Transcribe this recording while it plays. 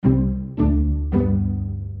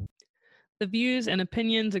The views and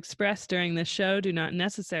opinions expressed during this show do not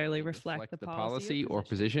necessarily reflect the policy or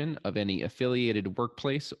position of any affiliated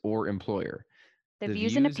workplace or employer. The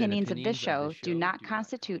views and opinions of this show do not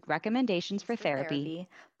constitute recommendations for therapy.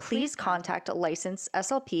 Please contact a licensed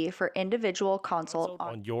SLP for individual consult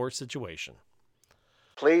on your situation.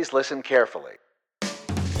 Please listen carefully.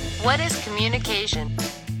 What is communication?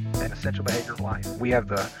 An essential behavior of life. We have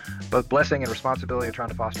the both blessing and responsibility of trying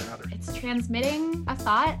to foster in others. It's transmitting a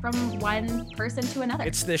thought from one person to another.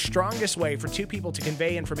 It's the strongest way for two people to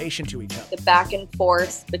convey information to each other. The back and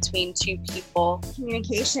forth between two people.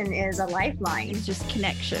 Communication is a lifeline. It's just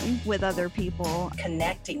connection with other people.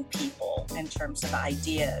 Connecting people in terms of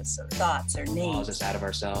ideas or thoughts or needs. Draws us out of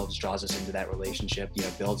ourselves, draws us into that relationship,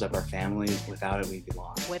 builds up our families. Without it, we'd be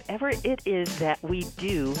lost. Whatever it is that we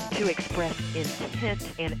do to express intent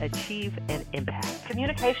and achieve an impact.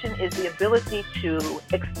 Communication is the ability to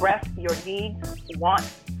express your needs,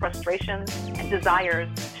 wants, frustrations, and desires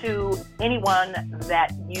to anyone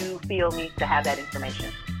that you feel needs to have that information.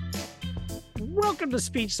 Welcome to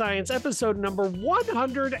Speech Science, episode number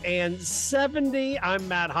 170. I'm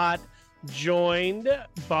Matt Hott, joined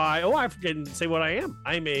by, I forget to say what I am.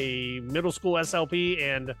 I'm a middle school SLP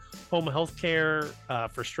and home health care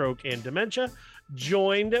for stroke and dementia.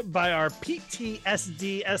 Joined by our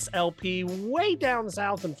PTSD SLP way down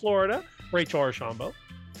south in Florida, Rachel Archambault.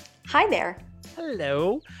 Hi there.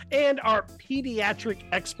 Hello. And our pediatric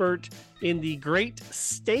expert in the great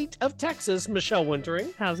state of Texas, Michelle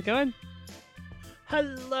Wintering. How's it going?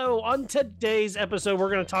 Hello. On today's episode,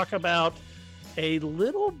 we're going to talk about a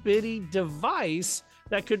little bitty device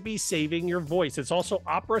that could be saving your voice. It's also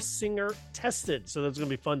opera singer tested, so that's going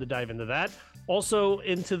to be fun to dive into that. Also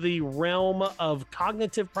into the realm of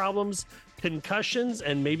cognitive problems, concussions,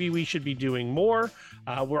 and maybe we should be doing more.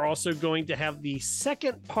 We're also going to have the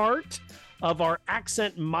second part of our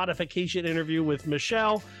accent modification interview with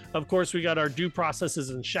Michelle. Of course, we got our due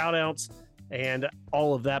processes and shout outs and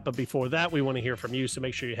all of that. But before that, we want to hear from you. So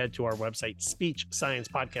make sure you head to our website,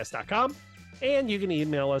 speechsciencepodcast.com. And you can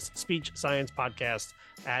email us,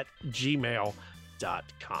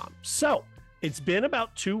 speechsciencepodcast@gmail.com. So it's been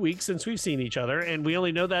about 2 weeks since we've seen each other, and we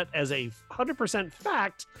only know that as a 100%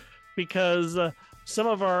 fact because some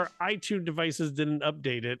of our iTunes devices didn't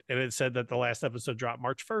update it, and it said that the last episode dropped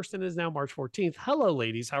March 1st and is now March 14th. Hello,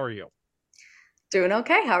 ladies. How are you? Doing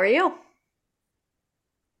okay. How are you?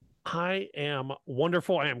 I am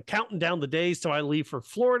wonderful. I am counting down the days till I leave for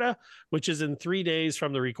Florida, which is in 3 days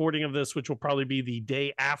from the recording of this, which will probably be the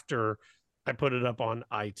day after I put it up on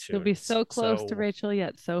iTunes. You'll be so close to Rachel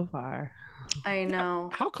yet so far. I know.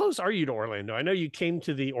 How close are you to Orlando? I know you came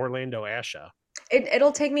to the Orlando ASHA.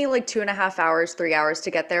 It'll take me like 2.5 hours, 3 hours to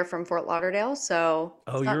get there from Fort Lauderdale. So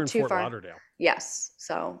it's not too far. Lauderdale. Yes.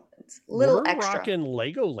 So it's a little extra. We're rocking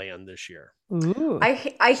Legoland this year. Ooh.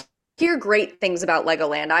 I hear great things about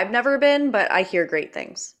Legoland. I've never been, but I hear great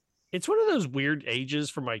things. It's one of those weird ages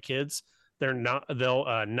for my kids.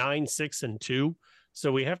 They'll 9, 6, and 2.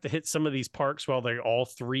 So we have to hit some of these parks while they all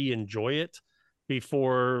three enjoy it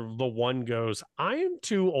before the one goes, I am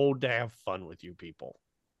too old to have fun with you people.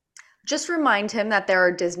 Just remind him that there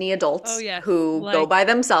are Disney adults who like, go by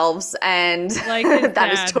themselves, and like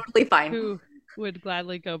that is totally fine. Who would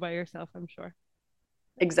gladly go by yourself, I'm sure.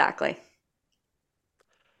 Exactly.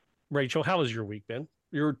 Rachel, how has your week been?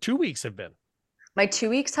 Your 2 weeks have been. My 2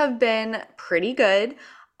 weeks have been pretty good.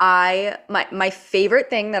 My favorite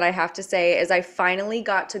thing that I have to say is I finally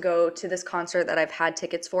got to go to this concert that I've had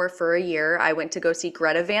tickets for a year. I went to go see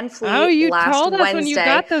Greta Van Fleet last Wednesday. Oh, you told us when you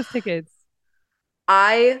got those tickets.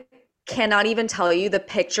 I cannot even tell you the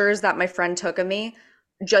pictures that my friend took of me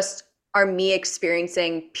just are me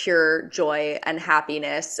experiencing pure joy and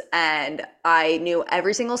happiness. And I knew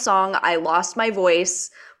every single song. I lost my voice.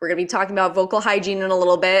 We're going to be talking about vocal hygiene in a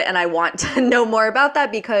little bit. And I want to know more about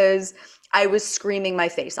that because I was screaming my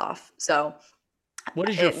face off. So what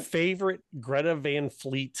is your favorite Greta Van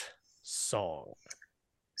Fleet song?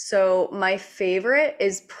 So my favorite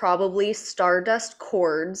is probably Stardust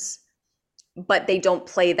Chords, but they don't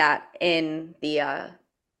play that in the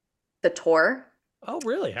tour. Oh,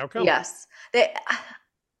 really? How come? Yes.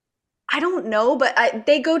 I don't know, but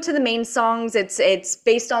they go to the main songs. It's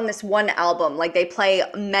based on this one album. Like they play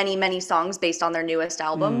many, many songs based on their newest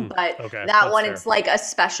album. But that one, it's like a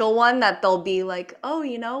special one that they'll be like, oh,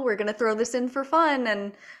 we're going to throw this in for fun.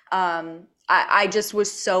 And I just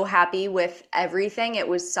was so happy with everything. It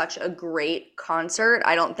was such a great concert.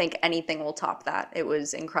 I don't think anything will top that. It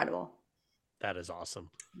was incredible. That is awesome.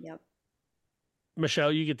 Yep.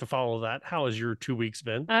 Michelle, you get to follow that. How has your 2 weeks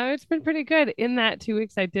been? It's been pretty good. In that 2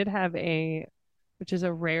 weeks, I did have which is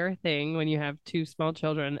a rare thing when you have two small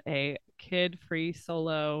children, a kid-free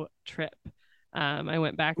solo trip. I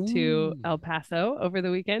went back to El Paso over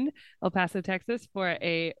the weekend, El Paso, Texas, for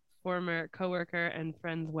a former coworker and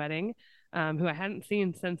friend's wedding, who I hadn't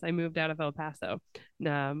seen since I moved out of El Paso,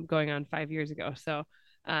 going on 5 years ago. So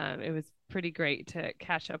it was pretty great to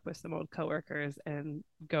catch up with some old coworkers and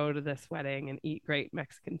go to this wedding and eat great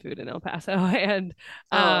Mexican food in El Paso. And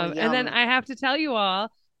then I have to tell you all,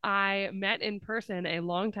 I met in person a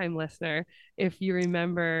longtime listener. If you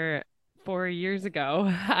remember, 4 years ago,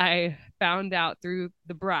 I found out through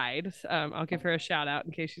the bride. I'll give her a shout out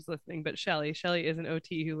in case she's listening, but Shelly is an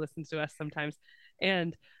OT who listens to us sometimes.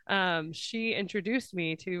 And she introduced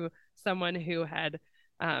me to someone who had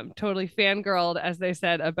totally fangirled, as they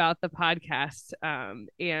said, about the podcast.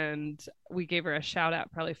 And we gave her a shout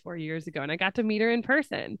out probably 4 years ago, and I got to meet her in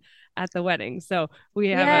person at the wedding. So we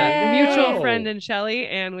have a mutual friend in Shelly,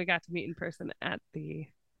 and we got to meet in person at the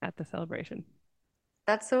celebration.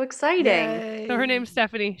 That's so exciting. Yay. So her name's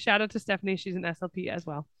Stephanie. Shout out to Stephanie. She's an SLP as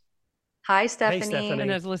well. Hi, Stephanie. Hey, Stephanie. And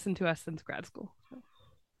has listened to us since grad school.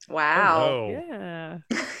 Wow. Oh, yeah.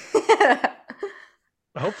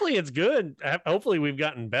 Hopefully it's good. Hopefully we've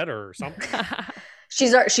gotten better or something.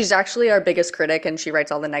 She's actually our biggest critic, and she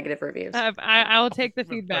writes all the negative reviews. I will take the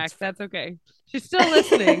feedback. That's okay. She's still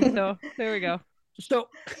listening. So there we go.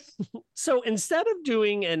 So instead of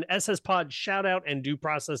doing an SS Pod shout out and due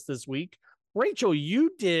process this week, Rachel,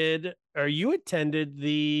 you attended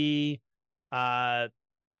the what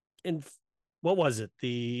was it?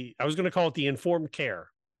 I was going to call it the informed care.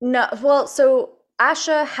 No, well, so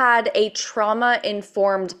Asha had a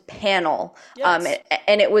trauma-informed panel, yes.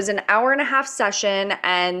 And it was an 1.5-hour session,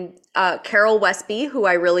 and Carol Westby, who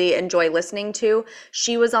I really enjoy listening to,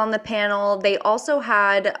 she was on the panel. They also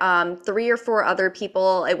had 3 or 4 other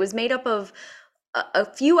people. It was made up of a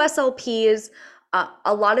few SLPs.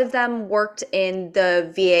 A lot of them worked in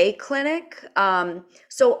the VA clinic.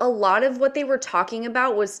 So a lot of what they were talking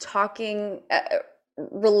about was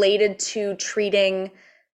related to treating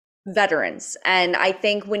veterans. And I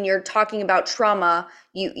think when you're talking about trauma,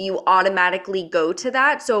 you automatically go to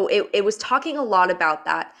that. So it was talking a lot about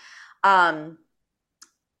that.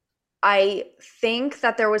 I think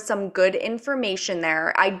that there was some good information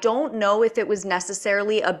there. I don't know if it was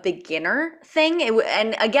necessarily a beginner thing.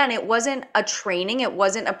 And again, it wasn't a training. It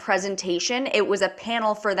wasn't a presentation. It was a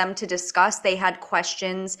panel for them to discuss. They had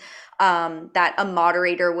questions that a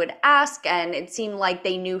moderator would ask, and it seemed like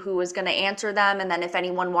they knew who was going to answer them. And then if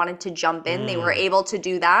anyone wanted to jump in, they were able to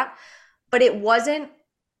do that. But it wasn't,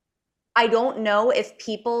 I don't know if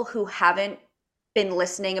people who haven't been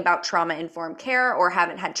listening about trauma-informed care or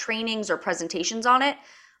haven't had trainings or presentations on it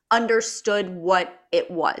understood what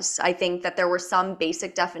it was. I think that there were some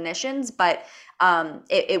basic definitions, but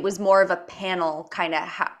it was more of a panel kind of,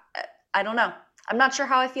 I don't know. I'm not sure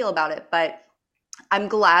how I feel about it, but I'm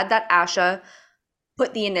glad that Asha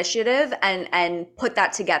put the initiative and put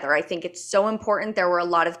that together. I think it's so important. There were a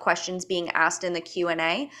lot of questions being asked in the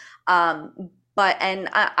Q&A. And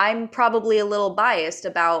I'm probably a little biased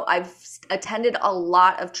about, I've attended a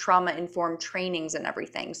lot of trauma-informed trainings and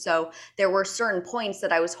everything. So there were certain points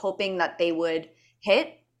that I was hoping that they would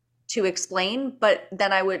hit to explain, but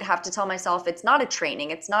then I would have to tell myself it's not a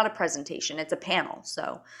training, it's not a presentation, it's a panel.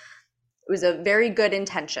 So it was a very good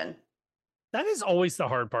intention. That is always the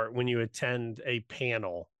hard part when you attend a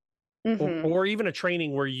panel or even a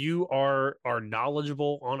training where you are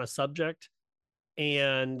knowledgeable on a subject.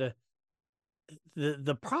 And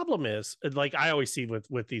the problem is, like I always see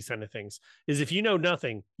with these kind of things, is if you know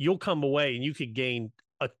nothing, you'll come away and you could gain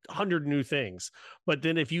 100 new things. But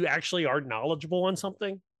then if you actually are knowledgeable on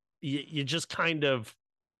something, you just kind of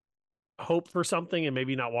hope for something and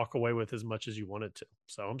maybe not walk away with as much as you wanted to.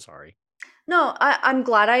 So I'm sorry. No, I'm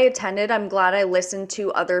glad I attended. I'm glad I listened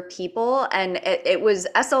to other people. And it was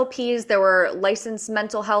SLPs. There were licensed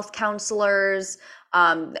mental health counselors,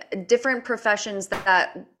 different professions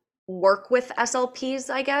that work with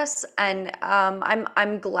SLPs, I guess. And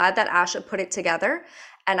I'm glad that Asha put it together.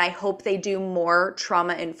 And I hope they do more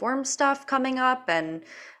trauma-informed stuff coming up. And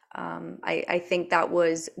I think that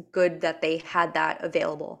was good that they had that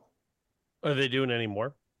available. Are they doing any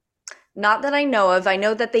more? Not that I know of. I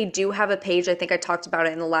know that they do have a page. I think I talked about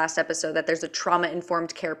it in the last episode, that there's a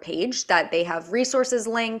trauma-informed care page that they have resources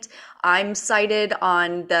linked. I'm cited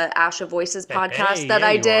on the Asha Voices podcast that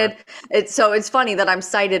I did. It's funny that I'm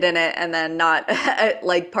cited in it and then not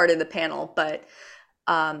like part of the panel, but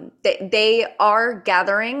they are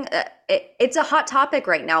gathering. It's a hot topic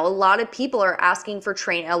right now. A lot of people are asking for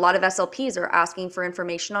training. A lot of SLPs are asking for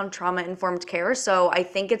information on trauma-informed care. So I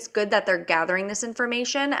think it's good that they're gathering this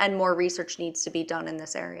information, and more research needs to be done in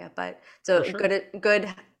this area. But it's a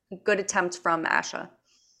good good attempt from Asha.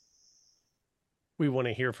 We want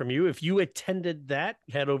to hear from you. If you attended that,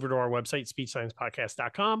 head over to our website,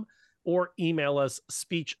 speechsciencepodcast.com, or email us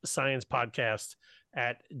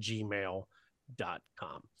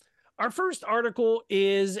speechsciencepodcast@gmail.com. Our first article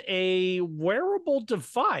is a wearable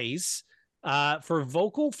device for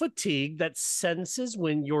vocal fatigue that senses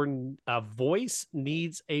when your voice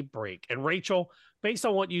needs a break. And Rachel, based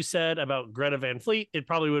on what you said about Greta Van Fleet, it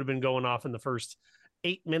probably would have been going off in the first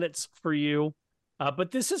 8 minutes for you.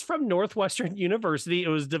 But this is from Northwestern University. It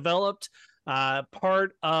was developed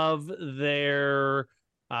part of their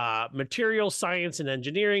material science and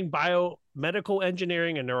engineering, biomedical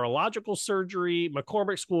engineering and neurological surgery,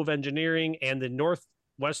 McCormick School of Engineering, and the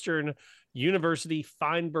Northwestern University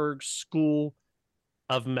Feinberg School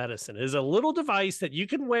of Medicine. It is a little device that you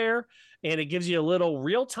can wear, and it gives you a little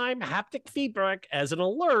real-time haptic feedback as an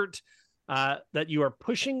alert that you are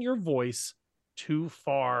pushing your voice too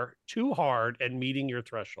far, too hard, and meeting your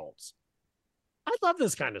thresholds. I love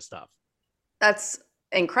this kind of stuff. That's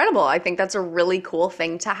incredible. I think that's a really cool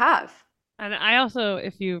thing to have. And I also,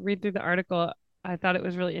 if you read through the article, I thought it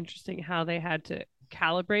was really interesting how they had to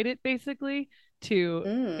calibrate it basically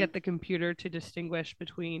to get the computer to distinguish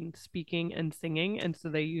between speaking and singing. And so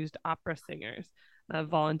they used opera singers,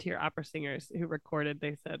 volunteer opera singers who recorded,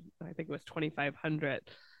 they said, I think it was 2,500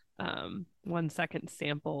 1-second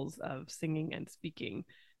samples of singing and speaking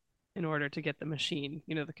in order to get the machine,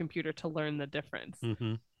 the computer, to learn the difference.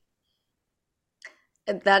 Mm-hmm.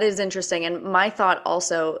 That is interesting. And my thought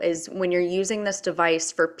also is when you're using this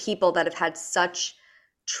device for people that have had such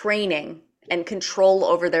training and control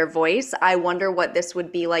over their voice, I wonder what this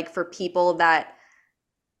would be like for people that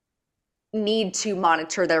need to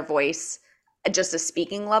monitor their voice at just a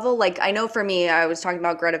speaking level. Like, I know for me, I was talking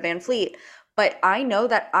about Greta Van Fleet, but I know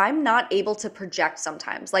that I'm not able to project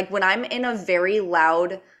sometimes. Like when I'm in a very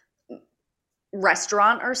loud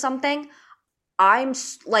restaurant or something, I'm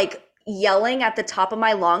like yelling at the top of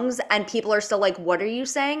my lungs and people are still like, what are you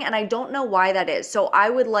saying? And I don't know why that is. So I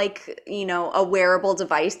would like, a wearable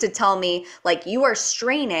device to tell me like you are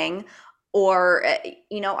straining, or,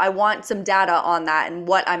 I want some data on that and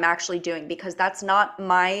what I'm actually doing, because that's not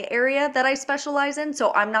my area that I specialize in.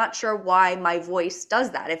 So I'm not sure why my voice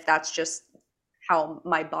does that, if that's just how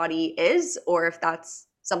my body is, or if that's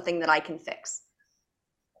something that I can fix.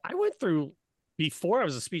 I went through, before I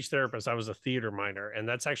was a speech therapist, I was a theater minor, and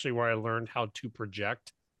that's actually where I learned how to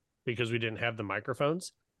project, because we didn't have the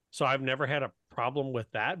microphones. So I've never had a problem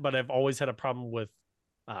with that, but I've always had a problem with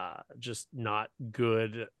just not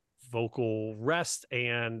good vocal rest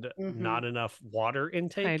and not enough water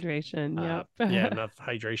intake. Hydration, yeah, enough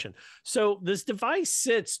hydration. So this device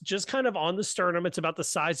sits just kind of on the sternum. It's about the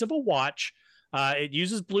size of a watch. It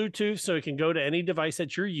uses Bluetooth, so it can go to any device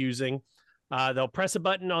that you're using. They'll press a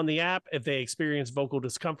button on the app if they experience vocal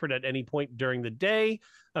discomfort at any point during the day,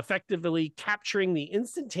 effectively capturing the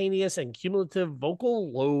instantaneous and cumulative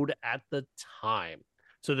vocal load at the time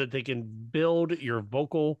so that they can build your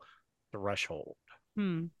vocal threshold.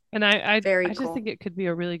 And I Very just cool. think it could be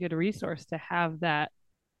a really good resource to have that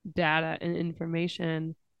data and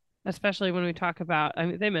information, especially when we talk about,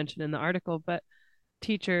 they mentioned in the article, but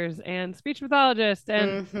teachers and speech pathologists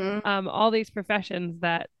and all these professions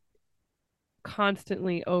that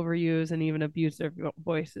constantly overuse and even abuse their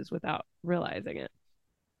voices without realizing it.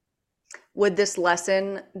 Would this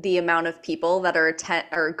lessen the amount of people that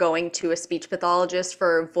are going to a speech pathologist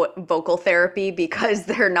for vocal therapy because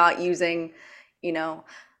they're not using,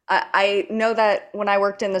 I know that when I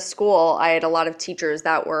worked in the school, I had a lot of teachers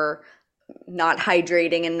that were not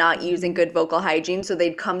hydrating and not using good vocal hygiene. So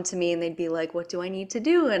they'd come to me and they'd be like, what do I need to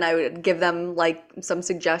do? And I would give them like some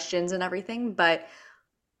suggestions and everything. But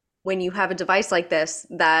when you have a device like this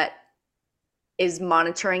that is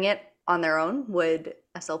monitoring it on their own, would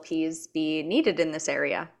SLPs be needed in this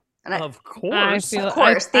area? And of course.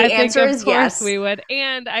 The answer is yes. We would.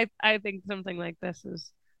 And I think something like this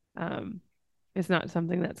is not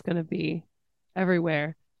something that's going to be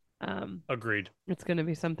everywhere. Agreed. It's going to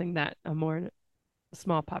be something that a more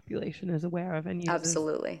small population is aware of and uses.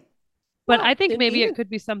 Absolutely. But I think maybe it could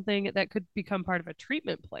be something that could become part of a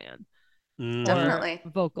treatment plan. Definitely.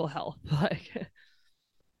 Vocal health.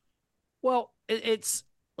 Well, it's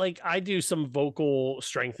like I do some vocal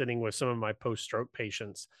strengthening with some of my post-stroke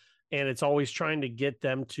patients, and it's always trying to get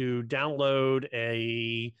them to download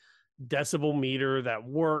a decibel meter that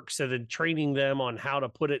works, and then training them on how to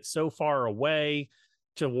put it so far away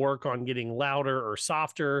to work on getting louder or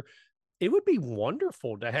softer. It would be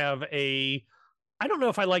wonderful to have I don't know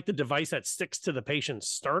if I like the device that sticks to the patient's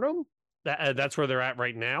sternum, that's where they're at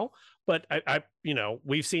right now. But I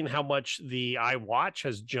we've seen how much the iWatch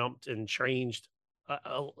has jumped and changed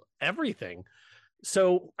everything.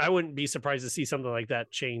 So I wouldn't be surprised to see something like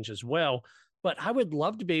that change as well. But I would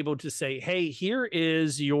love to be able to say, hey, here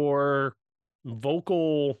is your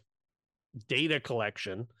vocal data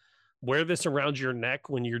collection. Wear this around your neck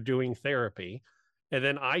when you're doing therapy. And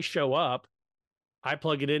then I show up, I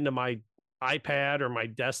plug it into my iPad or my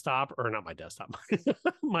desktop, or not my desktop,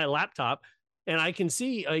 my laptop. And I can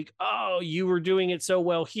see like, oh, you were doing it so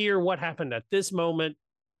well here. What happened at this moment?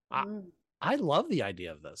 I love the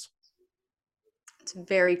idea of this. It's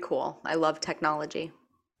very cool. I love technology.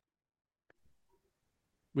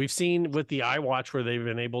 We've seen with the iWatch where they've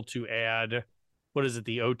been able to add, what is it,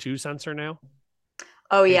 the O2 sensor now?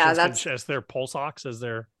 Oh yeah, that's as their pulse ox, as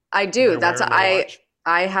their. I do. That's I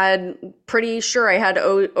had pretty sure I had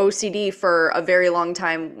OCD for a very long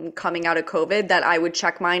time coming out of COVID, that I would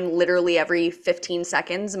check mine literally every 15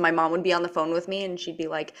 seconds. And my mom would be on the phone with me and she'd be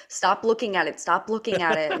like, stop looking at it. Stop looking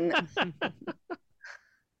at it. And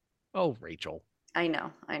oh, Rachel. I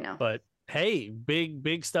know. But hey,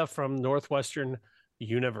 big stuff from Northwestern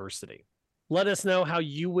University. Let us know how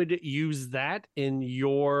you would use that in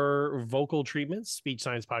your vocal treatments,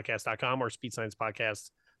 speechsciencepodcast.com or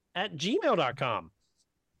speechsciencepodcast@gmail.com.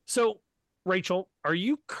 So, Rachel, are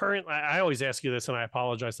you currently, I always ask you this and I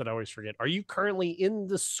apologize that I always forget. Are you currently in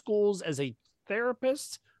the schools as a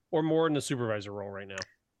therapist or more in the supervisor role right now?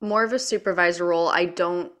 More of a supervisor role. I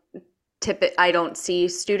don't see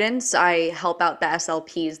students. I help out the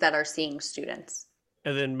SLPs that are seeing students.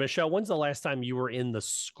 And then Michelle, when's the last time you were in the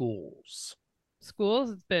schools? It's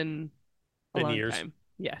been a long years. time.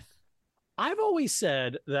 Yes. I've always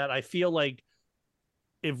said that I feel like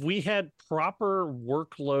if we had proper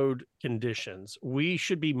workload conditions, we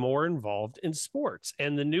should be more involved in sports.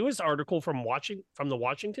 And the newest article from the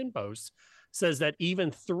Washington Post says that even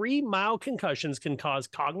 3 mild concussions can cause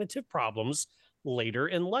cognitive problems later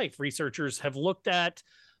in life. Researchers have looked at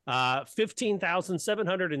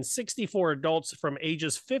 15,764 adults from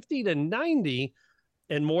ages 50 to 90,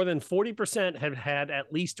 and more than 40% have had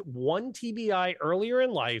at least one TBI earlier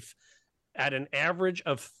in life at an average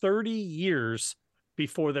of 30 years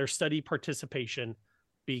before their study participation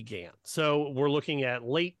began. So we're looking at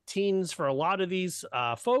late teens for a lot of these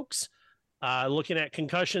folks. Looking at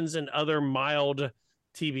concussions and other mild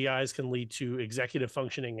TBIs can lead to executive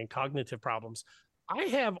functioning and cognitive problems. I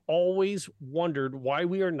have always wondered why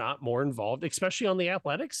we are not more involved, especially on the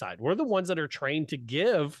athletic side. We're the ones that are trained to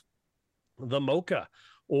give the MOCA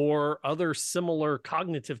or other similar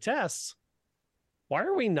cognitive tests. Why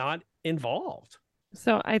are we not involved?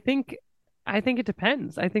 So I think it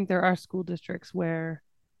depends. I think there are school districts where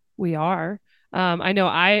we are. I know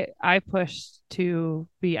I pushed to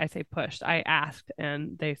be, I say pushed, I asked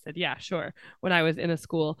and they said, yeah, sure. When I was in a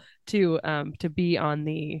school to be on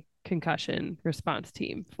the concussion response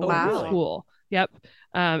team for the school. Yep.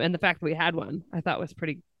 And the fact that we had one, I thought was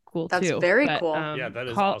pretty cool too. That's very cool. Yeah, that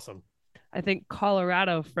is awesome. I think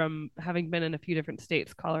Colorado, from having been in a few different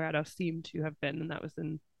states, Colorado seemed to have been, and that was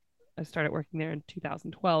I started working there in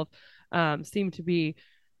 2012, seemed to be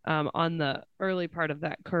on the early part of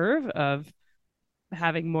that curve of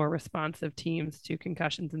having more responsive teams to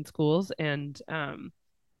concussions in schools. And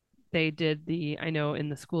they did I know in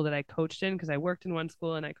the school that I coached in, because I worked in one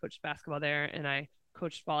school and I coached basketball there, and I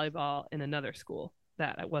coached volleyball in another school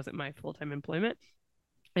that wasn't my full-time employment.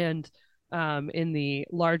 And in the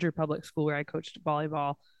larger public school where I coached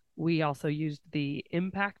volleyball, we also used the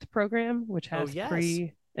IMPACT program, which has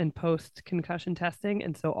pre and post concussion testing.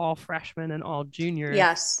 And so all freshmen and all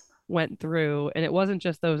juniors went through, and it wasn't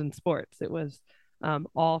just those in sports. It was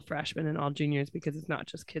all freshmen and all juniors, because it's not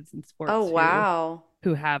just kids in sports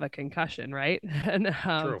who have a concussion, right? And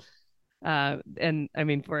True. And I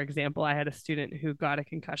mean, for example, I had a student who got a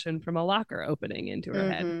concussion from a locker opening into her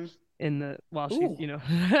head while she's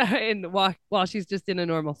while she's just in a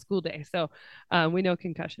normal school day. So we know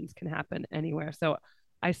concussions can happen anywhere. So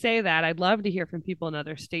I say that I'd love to hear from people in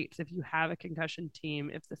other states if you have a concussion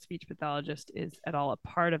team, if the speech pathologist is at all a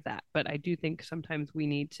part of that. But I do think sometimes we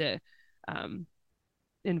need to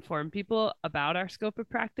inform people about our scope of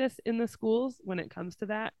practice in the schools when it comes to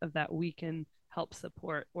that we can help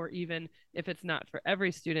support, or even if it's not for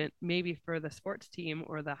every student, maybe for the sports team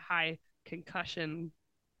or the high concussion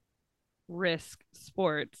risk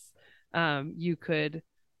sports, you could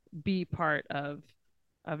be part of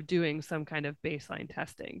doing some kind of baseline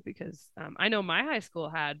testing, because I know my high school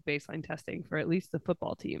had baseline testing for at least the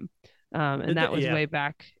football team, and that was way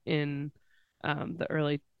back in the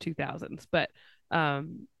early 2000s. But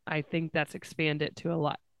I think that's expanded to a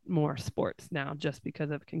lot more sports now just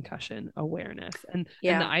because of concussion awareness and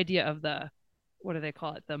the idea of what do they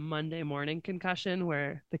call it? The Monday morning concussion,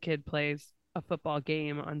 where the kid plays a football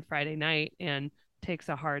game on Friday night and takes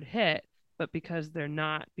a hard hit, but because they're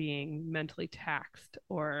not being mentally taxed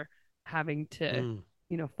or having to,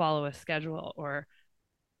 follow a schedule or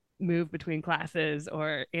move between classes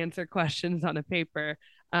or answer questions on a paper,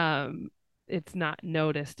 it's not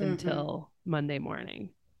noticed until Monday morning.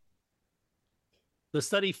 The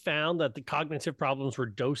study found that the cognitive problems were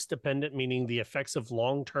dose dependent, meaning the effects of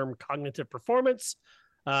long-term cognitive performance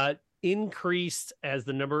increased as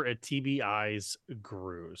the number of TBIs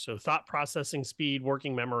grew. So thought processing speed,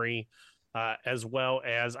 working memory, as well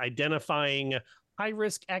as identifying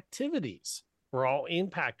high-risk activities were all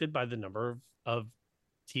impacted by the number of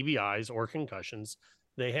TBIs or concussions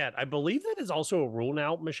they had. I believe that is also a rule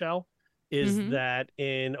now, Michelle, is that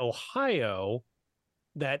in Ohio,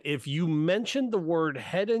 that if you mention the word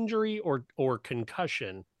head injury or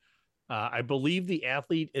concussion, I believe the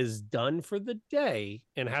athlete is done for the day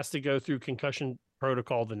and has to go through concussion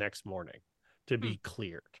protocol the next morning to be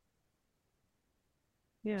cleared.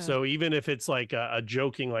 Yeah. So even if it's like a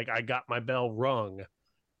joking, like I got my bell rung,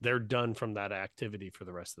 they're done from that activity for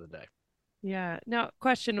the rest of the day. Yeah. Now,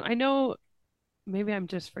 question, I know maybe I'm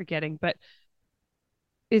just forgetting, but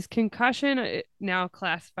is concussion now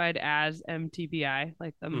classified as MTBI,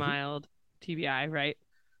 like the mild TBI, right?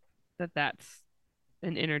 That's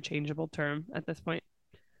an interchangeable term at this point?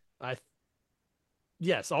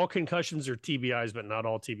 Yes, all concussions are TBIs, but not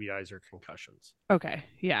all TBIs are concussions. Okay,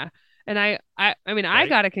 yeah. And I mean, right? I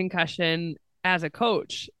got a concussion as a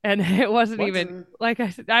coach, and it wasn't even, like I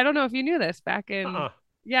said, I don't know if you knew this back in,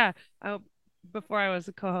 before I was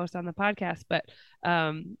a co-host on the podcast, but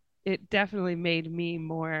it definitely made me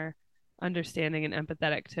more understanding and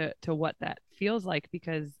empathetic to what that feels like,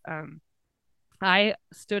 because I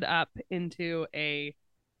stood up into a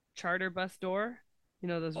charter bus door,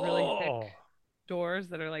 those really thick doors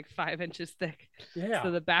that are like 5 inches thick. Yeah.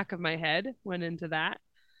 So the back of my head went into that,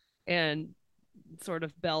 and sort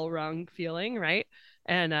of bell rung feeling, right?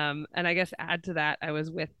 And I guess add to that, I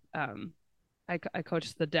was with I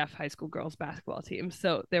coached the deaf high school girls basketball team,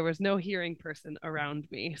 so there was no hearing person around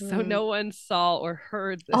me, so no one saw or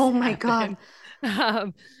heard this. Oh my God.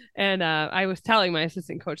 And I was telling my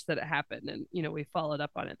assistant coach that it happened, and we followed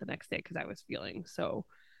up on it the next day because I was feeling so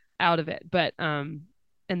out of it. But and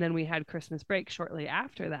then we had Christmas break shortly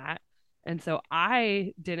after that, and so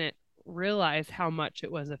I didn't realize how much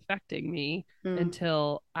it was affecting me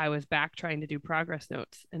until I was back trying to do progress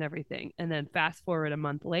notes and everything. And then fast forward a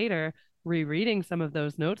month later, rereading some of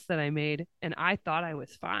those notes that I made, and I thought I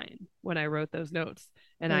was fine when I wrote those notes,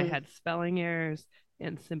 and I had spelling errors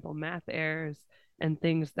and simple math errors and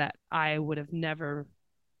things that I would have never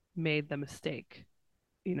made the mistake,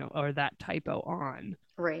 or that typo on.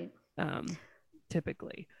 Right.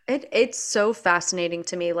 Typically. It's so fascinating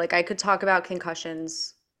to me. Like, I could talk about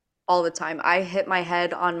concussions all the time. I hit my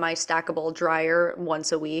head on my stackable dryer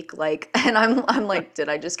once a week, and I'm like, did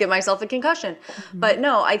I just give myself a concussion? But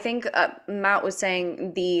no, I think Matt was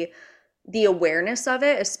saying the awareness of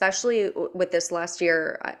it, especially with this last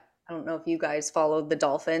year. I don't know if you guys followed the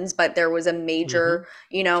Dolphins, but there was a major,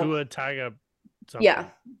 Tua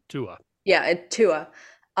Tagovailoa. Tua.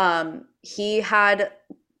 He had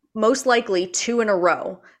most likely 2 in a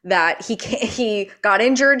row that he got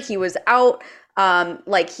injured. He was out.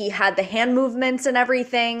 He had the hand movements and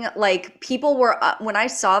everything. Like, people were, when I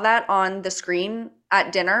saw that on the screen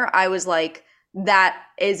at dinner, I was like, that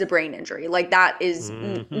is a brain injury. Like, that is,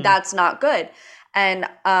 that's not good. And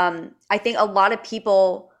I think a lot of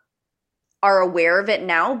people are aware of it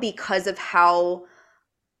now because of how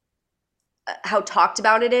talked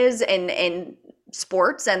about it is in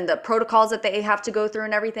sports and the protocols that they have to go through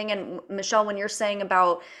and everything. And Michelle, when you're saying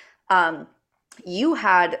about you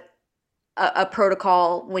had a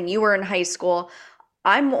protocol when you were in high school,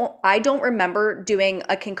 I don't remember doing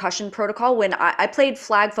a concussion protocol when I played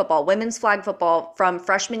flag football, women's flag football, from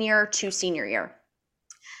freshman year to senior year.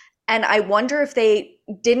 And I wonder if they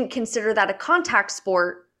didn't consider that a contact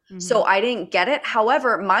sport, so I didn't get it.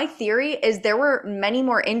 However, my theory is there were many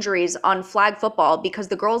more injuries on flag football because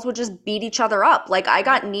the girls would just beat each other up. Like, I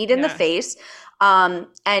got kneed in the face,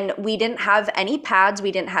 and we didn't have any pads.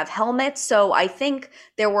 We didn't have helmets. So I think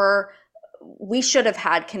we should have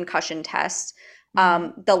had concussion tests.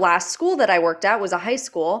 The last school that I worked at was a high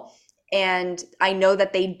school, and I know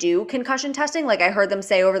that they do concussion testing. Like, I heard them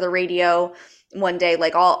say over the radio one day,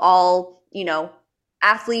 like, all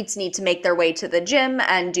athletes need to make their way to the gym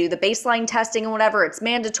and do the baseline testing and whatever. It's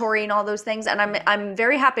mandatory and all those things. And I'm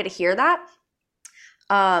very happy to hear that.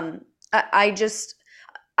 I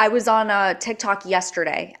I was on TikTok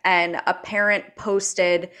yesterday, and a parent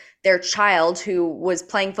posted their child who was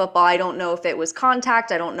playing football. I don't know if it was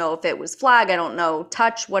contact. I don't know if it was flag. I don't know,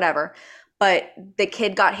 touch, whatever. But the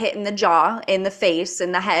kid got hit in the jaw, in the face,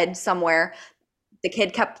 in the head, somewhere. The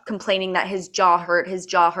kid kept complaining that his jaw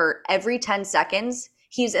hurt. Every 10 seconds,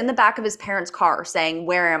 he's in the back of his parents' car saying,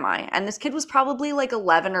 "Where am I?" And this kid was probably like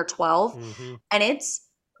 11 or 12. And it's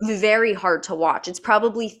very hard to watch. It's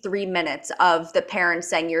probably 3 minutes of the parents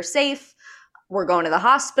saying, "You're safe. We're going to the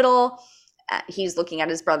hospital." He's looking at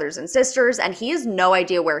his brothers and sisters, and he has no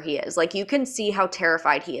idea where he is. Like, you can see how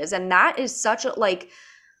terrified he is. And that is such a, like,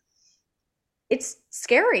 it's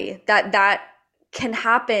scary that can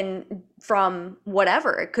happen from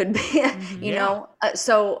whatever it could be, you know?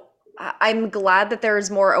 So I'm glad that there is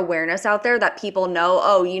more awareness out there, that people know,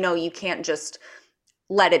 oh, you know, you can't just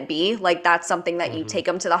let it be. Like, that's something that you take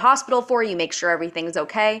them to the hospital for. You make sure everything's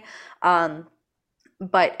okay.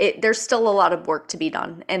 But there's still a lot of work to be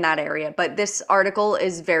done in that area. But this article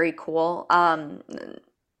is very cool.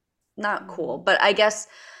 Not cool, but I guess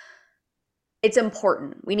it's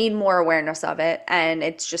important. We need more awareness of it. And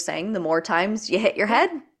it's just saying the more times you hit your head,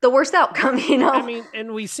 the worse outcome, you know? I mean,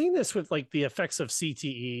 and we've seen this with like the effects of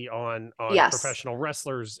CTE on professional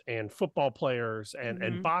wrestlers and football players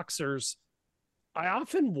and boxers. I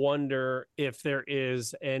often wonder if there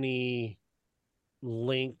is any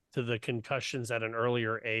link to the concussions at an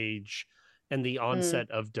earlier age and the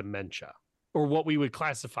onset of dementia, or what we would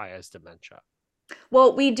classify as dementia.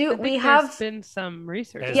 Well, we have been some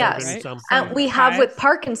research. Yes, and we have with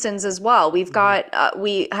Parkinson's as well. We've got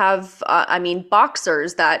we have I mean,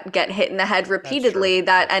 boxers that get hit in the head repeatedly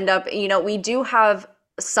that end up, you know, we do have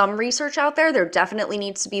some research out there. There definitely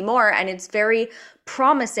needs to be more, and it's very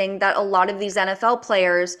promising that a lot of these NFL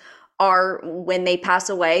players are, when they pass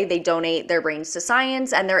away, they donate their brains to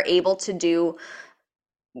science, and they're able to do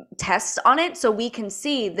tests on it so we can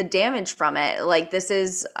see the damage from it. Like, this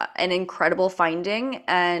is an incredible finding,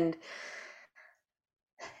 and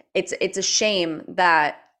it's a shame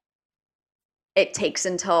that it takes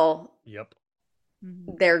until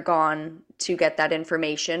they're gone to get that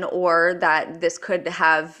information, or that this could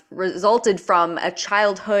have resulted from a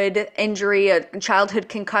childhood injury, a childhood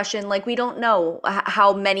concussion. Like, we don't know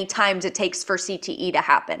how many times it takes for CTE to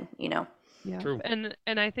happen, you know? Yeah. True. And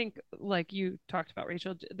I think, like you talked about,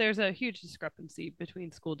 Rachel, there's a huge discrepancy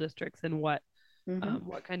between school districts and what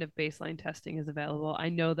kind of baseline testing is available. I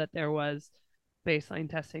know that there was baseline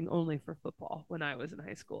testing only for football when I was in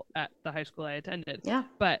high school, at the high school I attended. Yeah.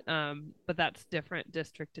 But that's different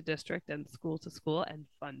district to district and school to school, and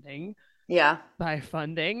funding. Yeah. By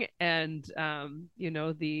funding, and you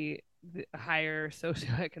know, the higher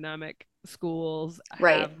socioeconomic schools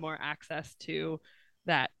have more access to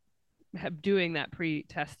that, doing that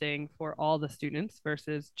pre-testing for all the students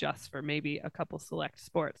versus just for maybe a couple select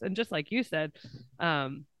sports. And just like you said,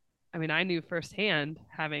 I mean, I knew firsthand,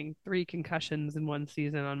 having 3 concussions in one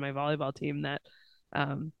season on my volleyball team, that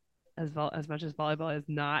as much as volleyball is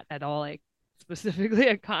not at all like specifically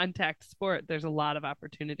a contact sport, there's a lot of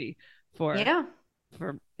opportunity for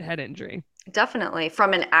head injury. Definitely.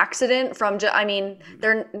 From an accident, I mean,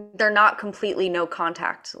 they're not completely no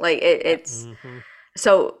contact. Like, it's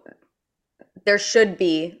so there should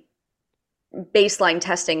be baseline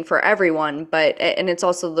testing for everyone, and it's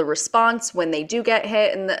also the response when they do get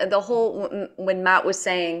hit, and the whole, when Matt was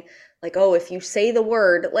saying, like, oh, if you say the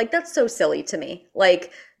word, like, that's so silly to me.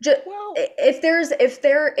 Like, if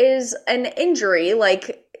there is an injury,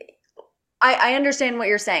 like, I understand what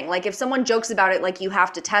you're saying. Like, if someone jokes about it, like, you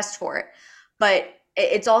have to test for it, but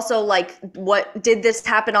it's also like, what did this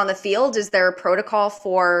happen on the field? Is there a protocol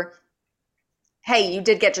for, hey, you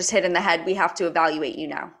did get just hit in the head, we have to evaluate you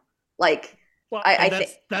now? Like, well, I think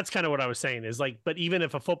that's kind of what I was saying, is like, but even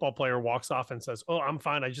if a football player walks off and says, oh, I'm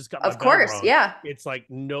fine, I just got my bell rung, it's like,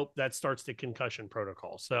 nope, that starts the concussion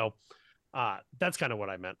protocol. So that's kind of what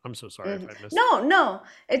I meant. I'm so sorry if I missed. No,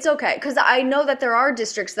 it's okay. Because I know that there are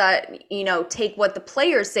districts that, you know, take what the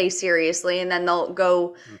players say seriously, and then they'll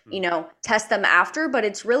go, you know, test them after. But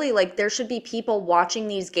it's really like, there should be people watching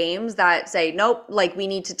these games that say, nope, like, we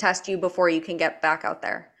need to test you before you can get back out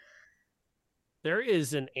there. There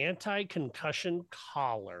is an anti-concussion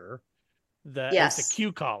collar that is a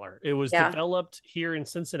Q collar. It was developed here in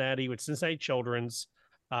Cincinnati with Cincinnati Children's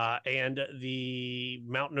and the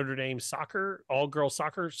Mount Notre Dame all-girls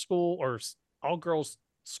soccer school, or all-girls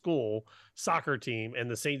school soccer team, and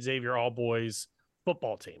the St. Xavier all-boys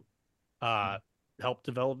football team helped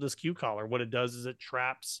develop this Q collar. What it does is it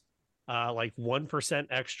traps like 1%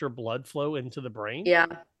 extra blood flow into the brain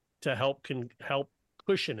to help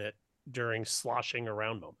cushion it during sloshing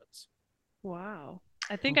around moments. Wow.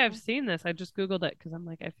 I think I've seen this. I just Googled it because I'm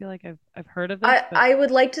like, I feel like I've heard of this. I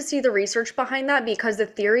would like to see the research behind that because the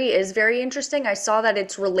theory is very interesting. I saw that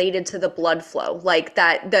it's related to the blood flow, like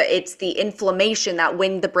that it's the inflammation that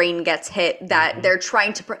when the brain gets hit that they're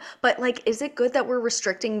trying to, but like, is it good that we're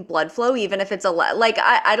restricting blood flow even if it's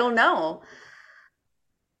I don't know.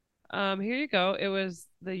 Here you go. It was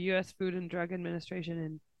the U.S. Food and Drug Administration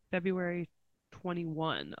in February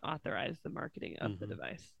 21 authorized the marketing of the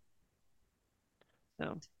device.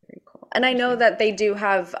 So very cool. And I know that they do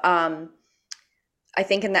have, I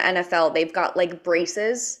think in the NFL, they've got like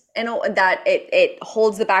braces and that it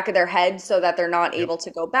holds the back of their head so that they're not able to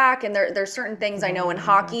go back. And there's certain things I know in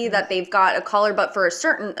hockey that they've got a collar, but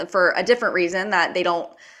for a different reason that they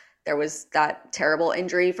don't, there was that terrible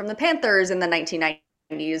injury from the Panthers in the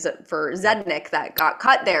 1990s for Zednik that got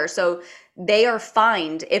cut there. So they are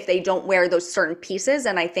fined if they don't wear those certain pieces.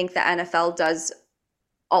 And I think the NFL does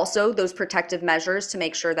also those protective measures to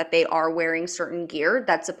make sure that they are wearing certain gear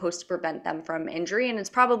that's supposed to prevent them from injury. And it's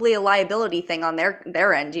probably a liability thing on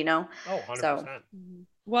their end, you know? Oh, 100%. So,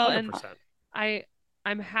 well, 100%. and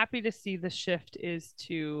I'm happy to see the shift is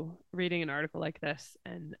to reading an article like this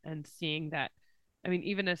and seeing that, I mean,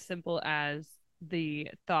 even as simple as the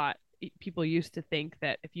thought people used to think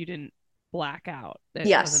that if you didn't black out, that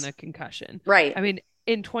it wasn't a concussion. Right. I mean,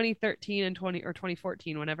 in 2013 and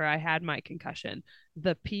 2014, whenever I had my concussion,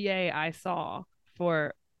 the PA I saw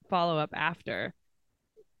for follow-up after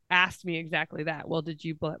asked me exactly that. Well, did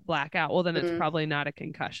you black out? Well, then it's probably not a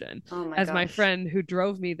concussion. Oh my As gosh. my friend who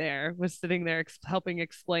drove me there was sitting there helping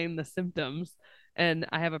explain the symptoms, and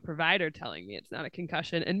I have a provider telling me it's not a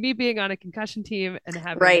concussion, and me being on a concussion team and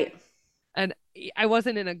having and I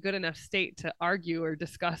wasn't in a good enough state to argue or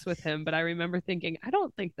discuss with him, but I remember thinking, I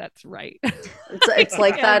don't think that's right. It's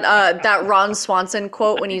like that Ron Swanson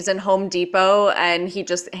quote when he's in Home Depot and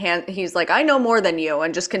he's like, I know more than you,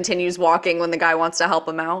 and just continues walking when the guy wants to help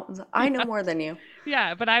him out. I know more than you.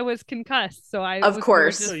 Yeah, but I was concussed, so I of was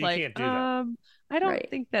course just so you like, can't do that. I don't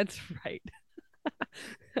think that's right.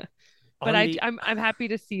 But I'm happy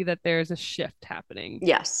to see that there's a shift happening.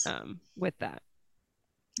 Yes. With that.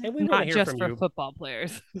 And we not hear just from for you. Football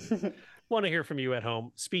players. Want to hear from you at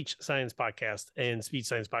home. Speech Science Podcast and Speech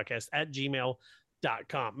Science Podcast at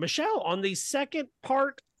gmail.com. Michelle, on the second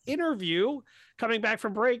part interview, coming back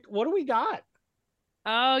from break, what do we got?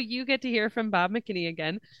 Oh, you get to hear from Bob McKinney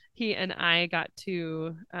again. He and I got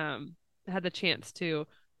to had the chance to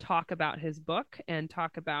talk about his book and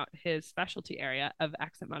talk about his specialty area of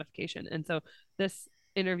accent modification. And so this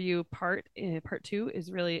interview part 2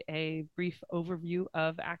 is really a brief overview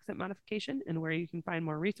of accent modification and where you can find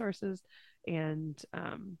more resources, and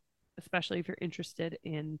especially if you're interested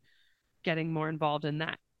in getting more involved in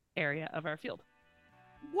that area of our field.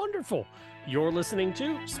 Wonderful. You're listening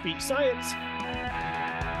to Speech Science.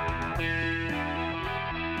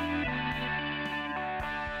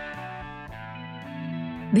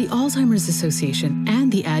 The Alzheimer's Association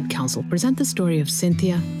and the Ad Council present the story of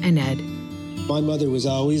Cynthia and Ed. My mother was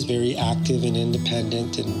always very active and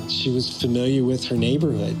independent, and she was familiar with her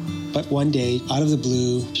neighborhood. But one day, out of the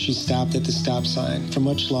blue, she stopped at the stop sign for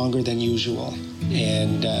much longer than usual.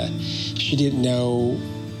 And she didn't know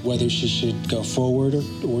whether she should go forward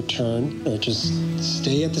or turn or just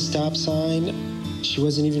stay at the stop sign. She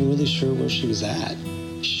wasn't even really sure where she was at.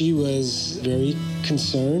 She was very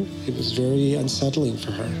concerned. It was very unsettling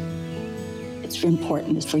for her. It's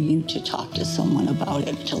important for you to talk to someone about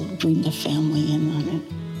it, to bring the family in on it.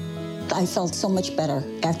 I felt so much better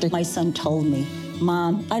after my son told me,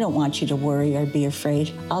 Mom, I don't want you to worry or be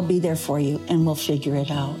afraid. I'll be there for you and we'll figure it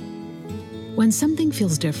out. When something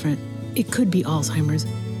feels different, it could be Alzheimer's.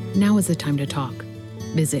 Now is the time to talk.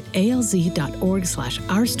 Visit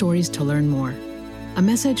alz.org/ourstories to learn more. A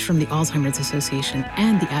message from the Alzheimer's Association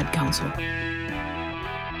and the Ad Council.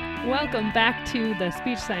 Welcome back to the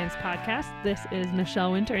Speech Science Podcast. This is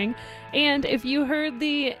Michelle Wintering. And if you heard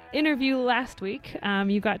the interview last week,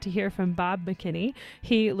 you got to hear from Bob McKinney.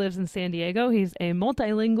 He lives in San Diego. He's a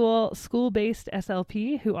multilingual school-based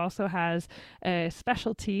SLP who also has a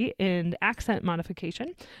specialty in accent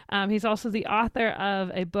modification. He's also the author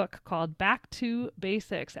of a book called Back to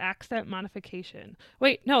Basics, Accent Modification.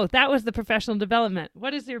 Wait, no, that was the professional development.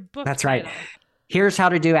 What is your book That's title? right. Here's how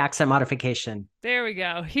to do accent modification. There we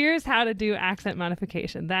go. Here's how to do accent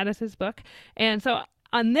modification. That is his book. And so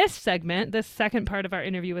on this segment, this second part of our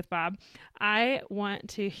interview with Bob, I want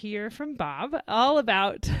to hear from Bob all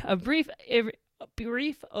about a brief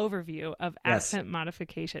overview of accent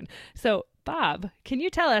modification. So Bob, can you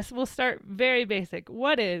tell us, we'll start very basic,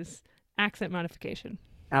 what is accent modification?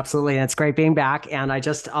 Absolutely. And it's great being back. And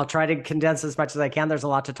I'll try to condense as much as I can. There's a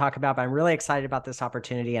lot to talk about, but I'm really excited about this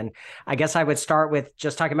opportunity. And I guess I would start with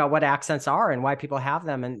just talking about what accents are and why people have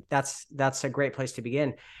them. And that's a great place to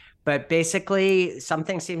begin. But basically,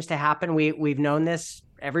 something seems to happen. We've known this.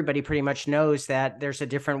 Everybody pretty much knows that there's a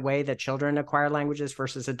different way that children acquire languages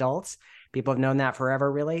versus adults. People have known that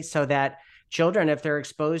forever, really. So that children, if they're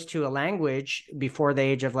exposed to a language before the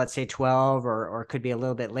age of, let's say, 12 or could be a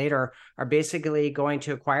little bit later, are basically going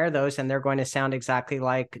to acquire those, and they're going to sound exactly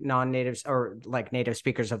like non-natives or like native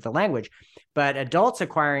speakers of the language. But adults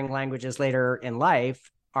acquiring languages later in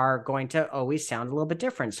life are going to always sound a little bit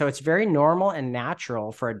different. So it's very normal and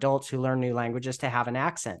natural for adults who learn new languages to have an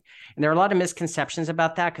accent. And there are a lot of misconceptions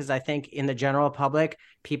about that, because I think in the general public,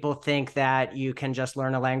 people think that you can just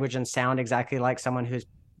learn a language and sound exactly like someone who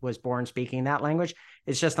was born speaking that language.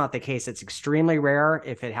 It's just not the case. It's extremely rare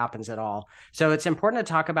if it happens at all. So it's important to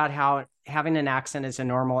talk about how having an accent is a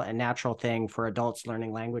normal and natural thing for adults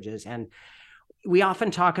learning languages. And we often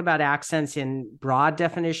talk about accents in broad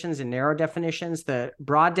definitions and narrow definitions. The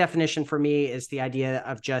broad definition for me is the idea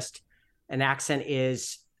of just an accent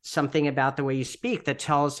is something about the way you speak that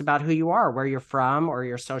tells about who you are, where you're from, or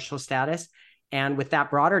your social status. And with that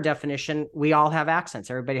broader definition, we all have accents.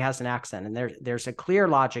 Everybody has an accent, and there's a clear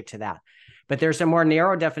logic to that. But there's a more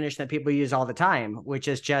narrow definition that people use all the time, which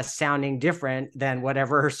is just sounding different than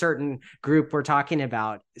whatever certain group we're talking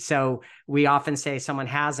about. So we often say someone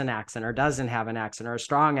has an accent or doesn't have an accent or a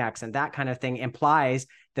strong accent. That kind of thing implies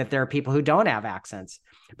that there are people who don't have accents.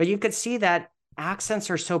 But you could see that accents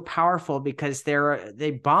are so powerful because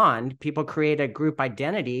they bond. People create a group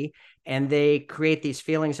identity and they create these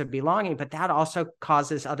feelings of belonging, but that also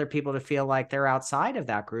causes other people to feel like they're outside of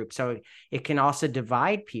that group. So it can also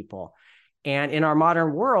divide people. And in our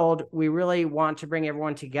modern world, we really want to bring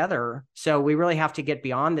everyone together. So we really have to get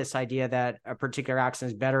beyond this idea that a particular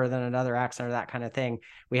accent is better than another accent or that kind of thing.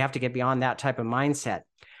 We have to get beyond that type of mindset.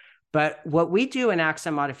 But what we do in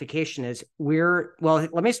accent modification is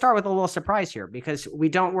let me start with a little surprise here, because we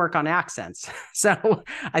don't work on accents. So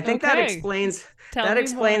I think that explains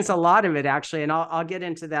a lot of it, actually. And I'll get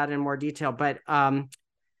into that in more detail. But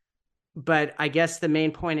I guess the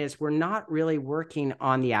main point is we're not really working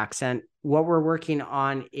on the accent. What we're working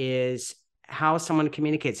on is how someone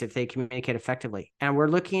communicates, if they communicate effectively. And we're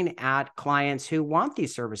looking at clients who want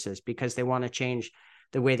these services because they want to change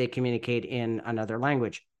the way they communicate in another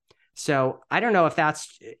language. So I don't know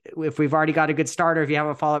if we've already got a good start, or if you have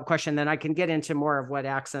a follow-up question, then I can get into more of what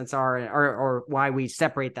accents are or why we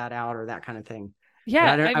separate that out or that kind of thing.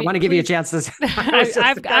 Yeah. I want to give you a chance to.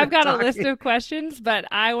 I've got a list of questions, but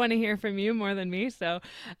I want to hear from you more than me. So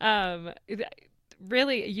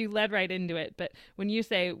really, you led right into it. But when you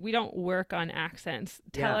say we don't work on accents,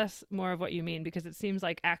 tell us more of what you mean, because it seems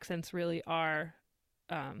like accents really are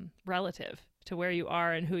relative to where you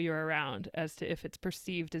are and who you're around, as to if it's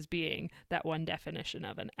perceived as being that one definition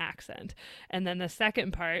of an accent. And then the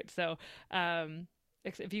second part, so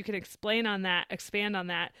if you could expand on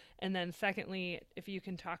that, and then secondly, if you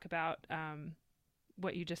can talk about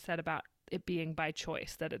what you just said about it being by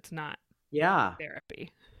choice, that it's not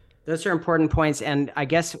therapy. Those are important points. And I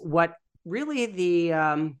guess what really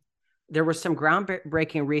there was some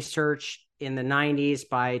groundbreaking research in the 90s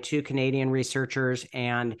by two Canadian researchers,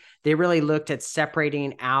 and they really looked at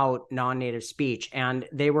separating out non-native speech, and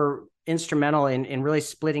they were instrumental in really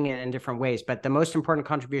splitting it in different ways. But the most important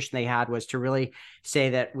contribution they had was to really say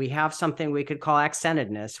that we have something we could call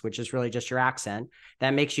accentedness, which is really just your accent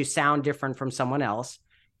that makes you sound different from someone else.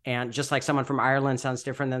 And just like someone from Ireland sounds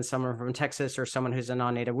different than someone from Texas or someone who's a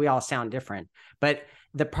non-native, we all sound different. But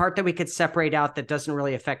the part that we could separate out that doesn't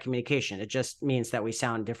really affect communication, it just means that we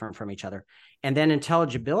sound different from each other. And then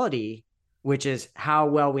intelligibility, which is how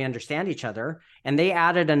well we understand each other. And they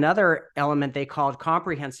added another element they called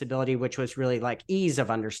comprehensibility, which was really like ease of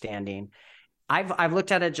understanding. I've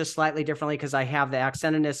looked at it just slightly differently because I have the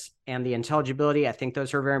accentedness and the intelligibility. I think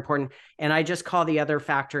those are very important. And I just call the other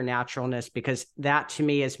factor naturalness, because that to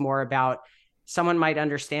me is more about someone might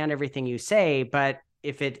understand everything you say, but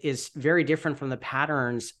if it is very different from the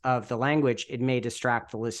patterns of the language, it may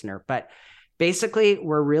distract the listener. But basically,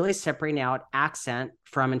 we're really separating out accent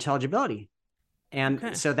from intelligibility.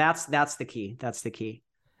 And so that's the key. That's the key.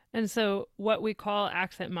 And so what we call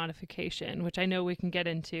accent modification, which I know we can get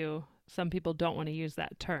into, some people don't want to use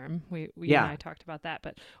that term. We and I talked about that,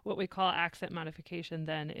 but what we call accent modification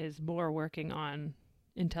then is more working on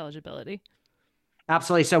intelligibility.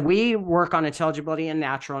 Absolutely. So we work on intelligibility and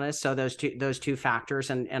naturalness. So those two factors,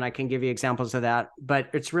 and I can give you examples of that, but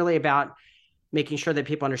it's really about making sure that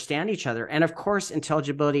people understand each other. And of course,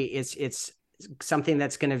 intelligibility it's something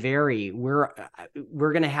that's going to vary. We're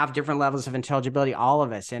going to have different levels of intelligibility, all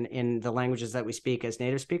of us, in the languages that we speak as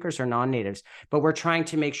native speakers or non-natives. But we're trying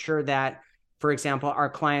to make sure that, for example, our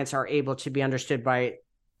clients are able to be understood by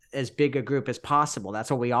as big a group as possible.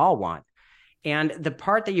 That's what we all want. And the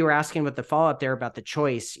part that you were asking with the follow-up there about the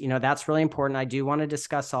choice, that's really important. I do want to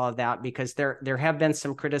discuss all of that because there have been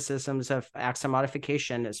some criticisms of accent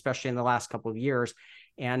modification, especially in the last couple of years.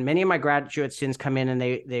 And many of my graduate students come in and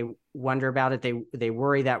they wonder about it. They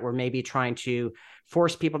worry that we're maybe trying to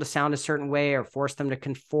force people to sound a certain way or force them to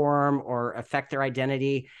conform or affect their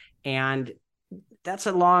identity. And that's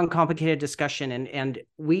a long, complicated discussion. And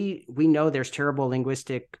we know there's terrible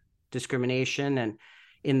linguistic discrimination and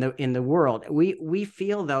in the world. We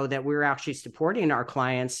feel, though, that we're actually supporting our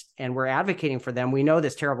clients and we're advocating for them. We know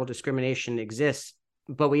this terrible discrimination exists,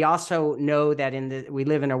 but we also know that we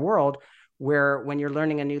live in a world where when you're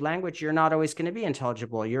learning a new language, you're not always going to be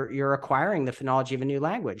intelligible. You're acquiring the phonology of a new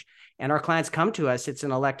language. And our clients come to us, it's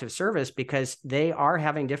an elective service, because they are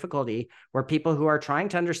having difficulty where people who are trying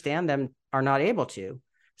to understand them are not able to.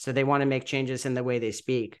 So they want to make changes in the way they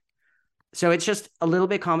speak. So it's just a little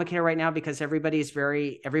bit complicated right now because everybody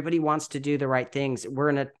wants to do the right things. We're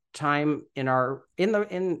in a time in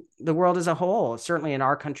the world as a whole, certainly in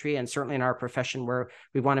our country and certainly in our profession, where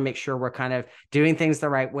we want to make sure we're kind of doing things the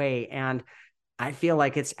right way. And I feel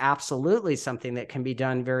like it's absolutely something that can be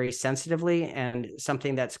done very sensitively and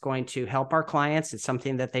something that's going to help our clients. It's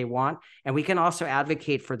something that they want. And we can also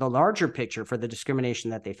advocate for the larger picture, for the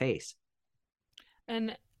discrimination that they face.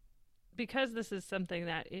 And because this is something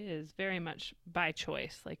that is very much by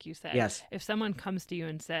choice, like you said, yes. If someone comes to you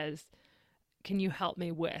and says, can you help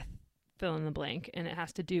me with fill in the blank, and it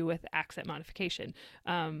has to do with accent modification,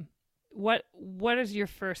 what is your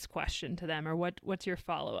first question to them, or what's your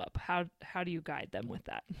follow-up? How do you guide them with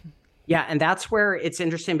that? Yeah, and that's where it's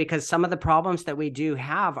interesting because some of the problems that we do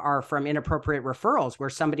have are from inappropriate referrals, where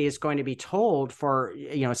somebody is going to be told for,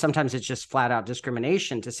 sometimes it's just flat out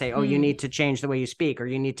discrimination to say, oh, you need to change the way you speak, or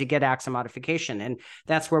you need to get accent modification. And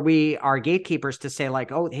that's where we are gatekeepers to say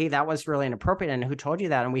like, oh, hey, that was really inappropriate. And who told you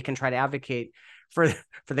that? And we can try to advocate for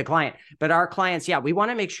the client. But our clients, we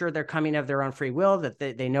want to make sure they're coming of their own free will, that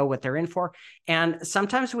they know what they're in for. And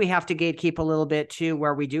sometimes we have to gatekeep a little bit too,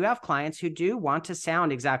 where we do have clients who do want to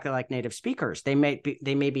sound exactly like native speakers. They may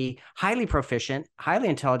be highly proficient, highly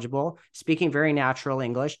intelligible, speaking very natural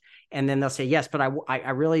English. And then they'll say, yes, but I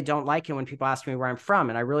really don't like it when people ask me where I'm from.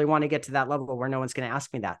 And I really want to get to that level where no one's going to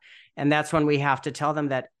ask me that. And that's when we have to tell them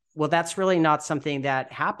that, well, that's really not something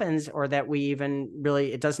that happens, or that we even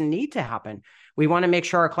really, it doesn't need to happen. We want to make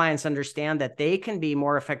sure our clients understand that they can be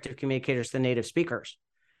more effective communicators than native speakers.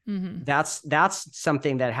 Mm-hmm. That's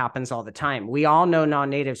something that happens all the time. We all know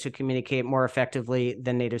non-natives who communicate more effectively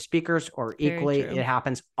than native speakers, or equally. It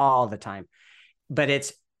happens all the time. But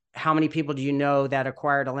it's how many people do you know that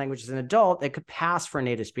acquired a language as an adult that could pass for a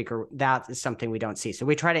native speaker? That is something we don't see. So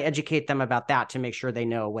we try to educate them about that to make sure they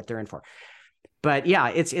know what they're in for. But yeah,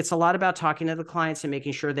 it's a lot about talking to the clients and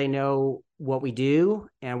making sure they know what we do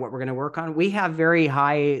and what we're going to work on. We have very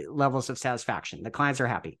high levels of satisfaction. The clients are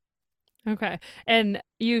happy. Okay. And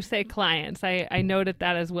you say clients. I noted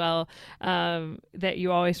that as well, that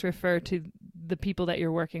you always refer to the people that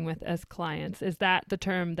you're working with as clients. Is that the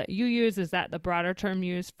term that you use? Is that the broader term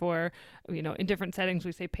used for, in different settings,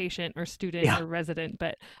 we say patient or student or resident,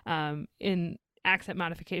 but in accent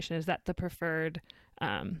modification, is that the preferred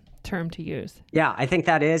term to use? Yeah, I think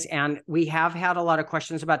that is. And we have had a lot of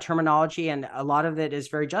questions about terminology, and a lot of it is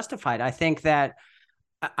very justified. I think that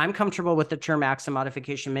I'm comfortable with the term accent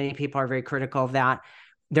modification. Many people are very critical of that.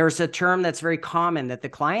 There's a term that's very common that the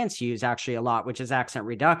clients use actually a lot, which is accent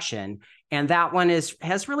reduction. And that one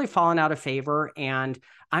has really fallen out of favor. And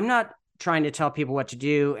I'm not trying to tell people what to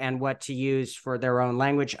do and what to use for their own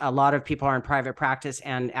language. A lot of people are in private practice,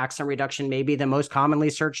 and accent reduction may be the most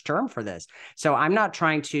commonly searched term for this. So I'm not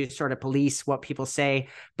trying to sort of police what people say,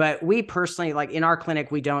 but we personally, like in our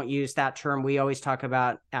clinic, we don't use that term. We always talk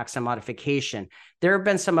about accent modification. There have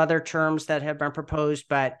been some other terms that have been proposed,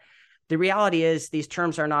 but the reality is these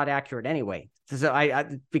terms are not accurate anyway.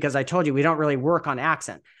 So because I told you, we don't really work on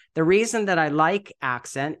accent. The reason that I like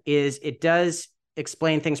accent is it does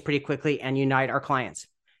explain things pretty quickly and unite our clients.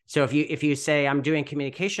 So if you say I'm doing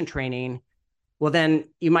communication training, well, then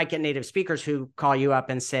you might get native speakers who call you up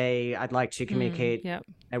and say, I'd like to communicate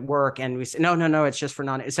at work. And we say, no, it's just for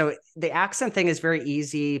non. So the accent thing is very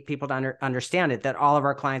easy people to understand it, that all of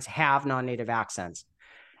our clients have non-native accents.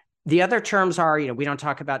 The other terms are, we don't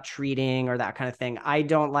talk about treating or that kind of thing. I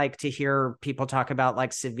don't like to hear people talk about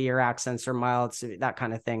like severe accents or mild, that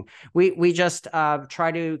kind of thing. We just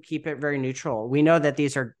try to keep it very neutral. We know that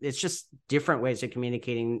it's just different ways of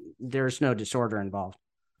communicating. There's no disorder involved.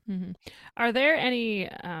 Mm-hmm. Are there any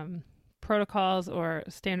protocols or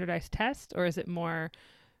standardized tests, or is it more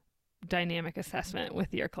dynamic assessment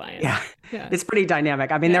with your clients? Yeah. It's pretty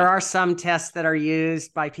dynamic. I mean, there are some tests that are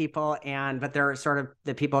used by people, but they're sort of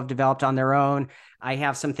that people have developed on their own. I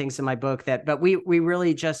have some things in my book but we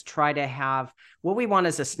really just try to have what we want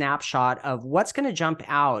is a snapshot of what's going to jump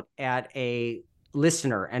out at a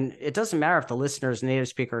listener. And it doesn't matter if the listener is native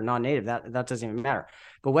speaker or non-native, that doesn't even matter.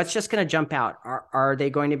 But what's just going to jump out? Are they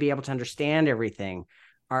going to be able to understand everything?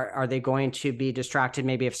 Are they going to be distracted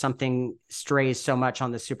maybe if something strays so much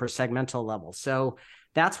on the super segmental level? So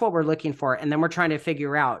that's what we're looking for. And then we're trying to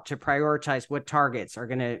figure out to prioritize what targets are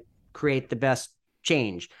going to create the best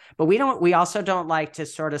change. But we also don't like to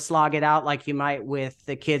sort of slog it out like you might with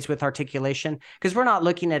the kids with articulation, because we're not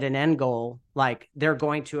looking at an end goal, like they're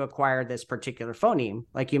going to acquire this particular phoneme,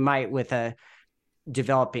 like you might with a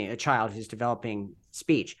child who's developing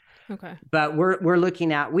speech. Okay. But we're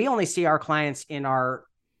looking at, we only see our clients in our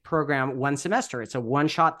program one semester. It's a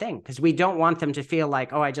one-shot thing because we don't want them to feel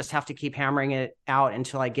like, oh, I just have to keep hammering it out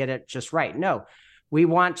until I get it just right. No, we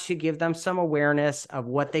want to give them some awareness of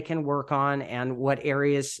what they can work on and what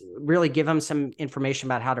areas, really give them some information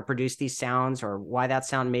about how to produce these sounds or why that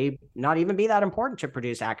sound may not even be that important to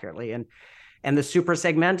produce accurately. And the super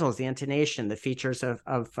segmentals, the intonation, the features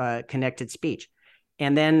of connected speech.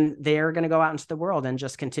 And then they're going to go out into the world and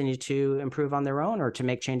just continue to improve on their own or to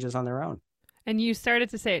make changes on their own. And you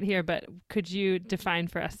started to say it here, but could you define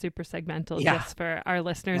for us super segmental just for our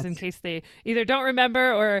listeners in case they either don't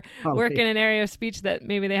remember or work in an area of speech that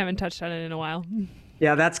maybe they haven't touched on it in a while?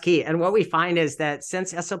 Yeah, that's key. And what we find is that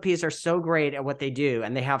since SLPs are so great at what they do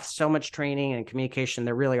and they have so much training and communication,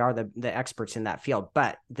 they really are the experts in that field.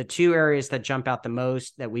 But the two areas that jump out the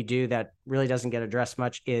most that we do that really doesn't get addressed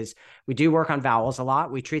much is we do work on vowels a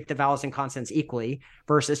lot. We treat the vowels and consonants equally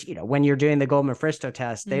versus, when you're doing the Goldman-Fristow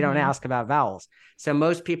test, they don't ask about vowels. So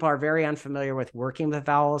most people are very unfamiliar with working with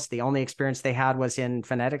vowels. The only experience they had was in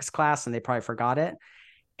phonetics class and they probably forgot it.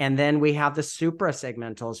 And then we have the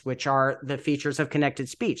suprasegmentals, which are the features of connected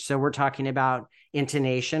speech. So we're talking about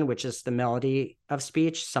intonation, which is the melody of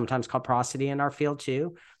speech, sometimes called prosody in our field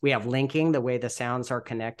too. We have linking, the way the sounds are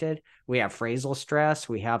connected. We have phrasal stress.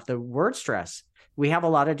 We have the word stress. We have a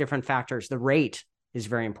lot of different factors. The rate is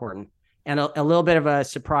very important. And a little bit of a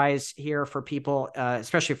surprise here for people,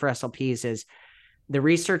 especially for SLPs, is the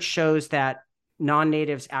research shows that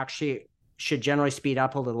non-natives actually should generally speed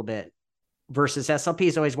up a little bit. Versus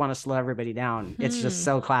SLPs always want to slow everybody down. It's just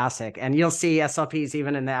so classic. And you'll see SLPs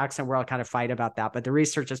even in the accent world kind of fight about that. But the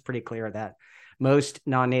research is pretty clear that most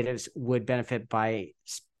non-natives would benefit by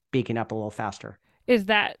speaking up a little faster. Is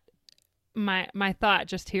that my thought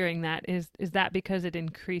just hearing that is that because it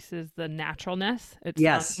increases the naturalness?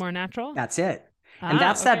 It's more natural? That's it. And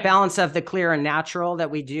that's that balance of the clear and natural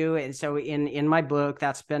that we do. And so in my book,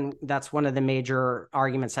 that's one of the major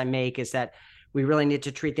arguments I make is that we really need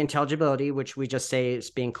to treat the intelligibility, which we just say is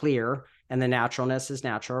being clear, and the naturalness is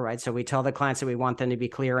natural, right? So we tell the clients that we want them to be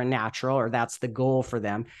clear and natural, or that's the goal for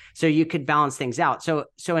them. So you could balance things out. So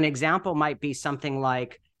an example might be something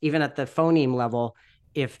like, even at the phoneme level,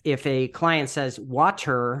 if a client says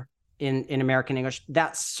water in American English,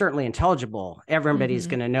 that's certainly intelligible. Everybody's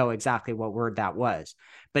going to know exactly what word that was.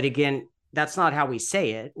 But again, that's not how we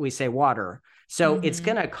say it. We say water. So it's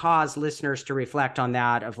going to cause listeners to reflect on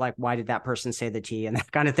that of like, why did that person say the T and that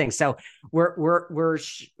kind of thing. So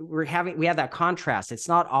we have that contrast. It's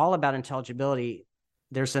not all about intelligibility.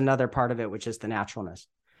 There's another part of it, which is the naturalness.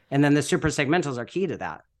 And then the super segmentals are key to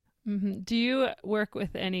that. Do you work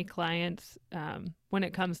with any clients when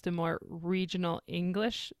it comes to more regional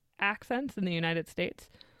English accents in the United States?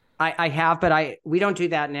 I have, but we don't do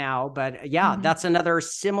that now. But yeah, that's another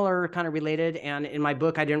similar kind of related. And in my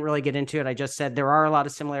book, I didn't really get into it. I just said there are a lot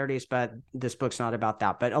of similarities, but this book's not about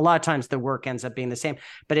that. But a lot of times the work ends up being the same,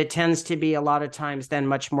 but it tends to be a lot of times then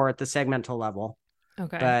much more at the segmental level.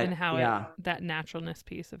 Okay. But, and how that naturalness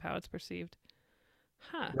piece of how it's perceived.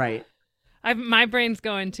 Right. My brain's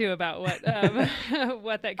going too about what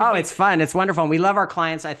what that could be. It's fun. It's wonderful. And we love our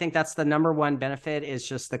clients. I think that's the number one benefit is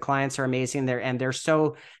just the clients are amazing. They're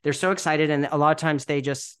so excited. And a lot of times they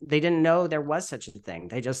didn't know there was such a thing.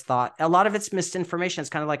 They just thought a lot of it's misinformation. It's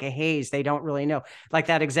kind of like a haze. They don't really know. Like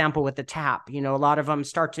that example with the tap, a lot of them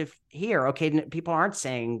start to hear, okay, people aren't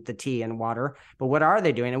saying the T in water, but what are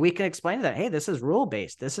they doing? And we can explain to them, hey, this is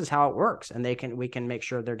rule-based. This is how it works. And we can make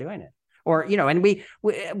sure they're doing it. Or, and we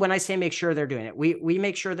when I say make sure they're doing it, we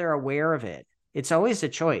make sure they're aware of it. It's always a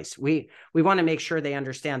choice. We want to make sure they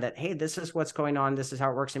understand that, hey, this is what's going on. This is how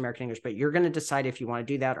it works in American English, but you're going to decide if you want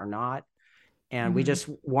to do that or not. And we just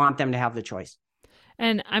want them to have the choice.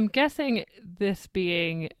 And I'm guessing this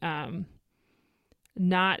being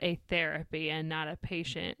not a therapy and not a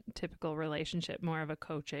patient typical relationship, more of a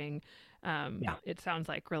coaching. It sounds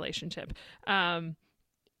like relationship. I'm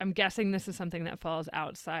guessing this is something that falls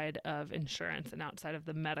outside of insurance and outside of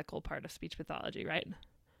the medical part of speech pathology, right?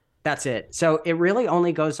 That's it. So it really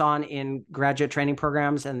only goes on in graduate training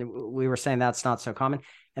programs. And we were saying that's not so common.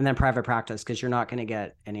 And then private practice, because you're not going to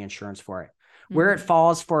get any insurance for it. Where it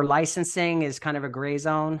falls for licensing is kind of a gray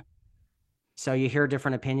zone. So you hear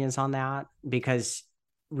different opinions on that, because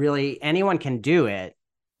really anyone can do it.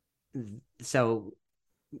 So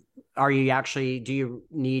do you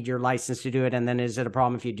need your license to do it? And then is it a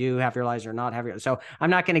problem if you do have your license or not have your, so I'm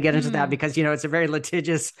not going to get into that because, it's a very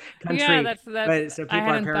litigious country. Yeah, that's so people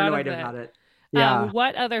are paranoid about it. Yeah.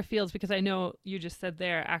 What other fields, because I know you just said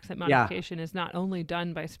there, accent modification is not only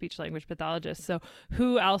done by speech language pathologists. So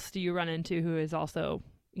who else do you run into who is also,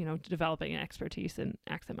 developing an expertise in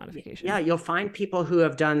accent modification? Yeah, you'll find people who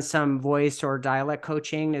have done some voice or dialect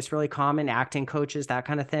coaching. It's really common, acting coaches, that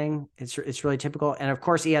kind of thing. It's really typical. And of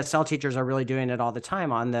course, ESL teachers are really doing it all the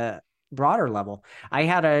time on the broader level. I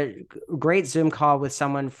had a great Zoom call with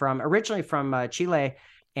someone originally from Chile,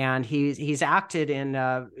 and he's acted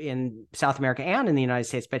in South America and in the United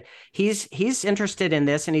States, but he's interested in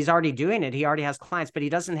this and he's already doing it. He already has clients, but he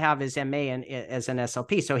doesn't have his MA as an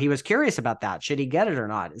SLP. So he was curious about that. Should he get it or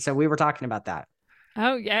not? So we were talking about that.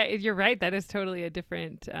 Oh yeah, you're right. That is totally a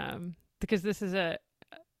different, because this is an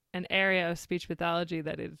area of speech pathology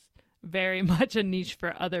that is very much a niche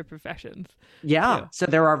for other professions. Yeah. Too. So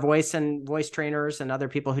there are voice trainers and other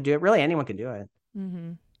people who do it. Really, anyone can do it.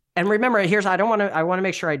 Mm-hmm. And remember, I want to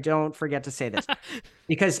make sure I don't forget to say this,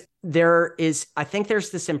 because I think there's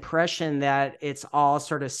this impression that it's all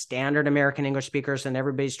sort of standard American English speakers and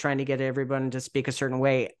everybody's trying to get everyone to speak a certain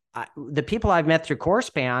way. The people I've met through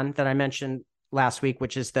CoursePan that I mentioned last week,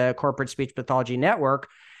 which is the Corporate Speech Pathology Network,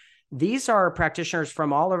 these are practitioners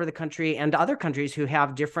from all over the country and other countries who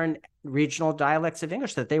have different regional dialects of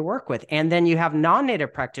English that they work with. And then you have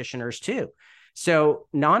non-native practitioners too. So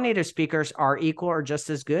non-native speakers are equal or just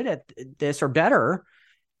as good at this or better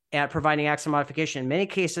at providing accent modification. In many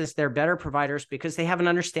cases, they're better providers because they have an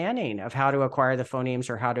understanding of how to acquire the phonemes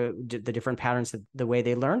or how to do the different patterns, the way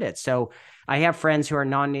they learned it. So I have friends who are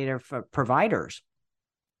non-native providers.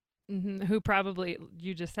 Who probably,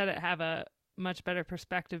 you just said it, have a much better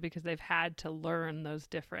perspective because they've had to learn those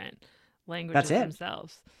different languages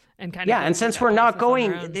themselves. And and since we're not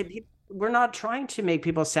we're not trying to make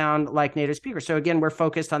people sound like native speakers. So again, we're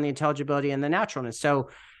focused on the intelligibility and the naturalness. So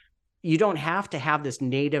you don't have to have this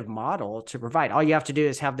native model to provide. All you have to do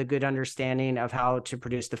is have the good understanding of how to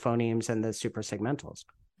produce the phonemes and the suprasegmentals.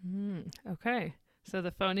 Okay. So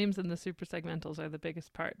the phonemes and the suprasegmentals are the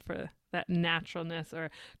biggest part for that naturalness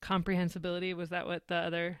or comprehensibility. Was that what the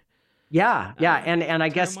other... Yeah. And I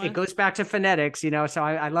guess it goes back to phonetics, so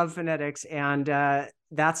I love phonetics. And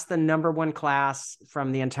that's the number one class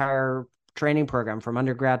from the entire training program from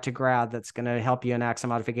undergrad to grad that's going to help you in accent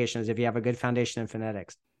modifications if you have a good foundation in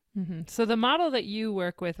phonetics. So the model that you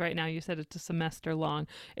work with right now, you said it's a semester long.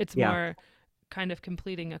 It's more kind of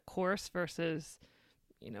completing a course versus,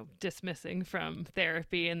 dismissing from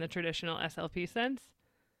therapy in the traditional SLP sense.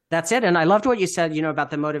 That's it. And I loved what you said,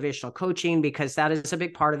 about the motivational coaching, because that is a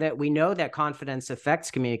big part of it. We know that confidence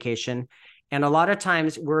affects communication. And a lot of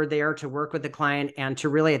times we're there to work with the client and to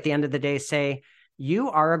really, at the end of the day, say, you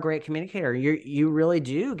are a great communicator. You really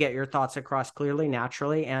do get your thoughts across clearly,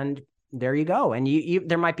 naturally, and there you go. And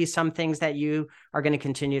there might be some things that you are going to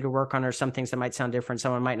continue to work on, or some things that might sound different.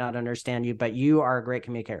 Someone might not understand you, but you are a great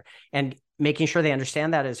communicator. And making sure they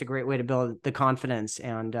understand that is a great way to build the confidence.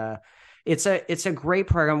 And it's a great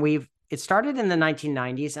program. It started in the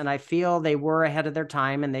 1990s, and I feel they were ahead of their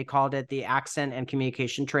time, and they called it the Accent and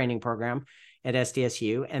Communication Training Program at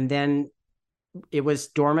SDSU. And then it was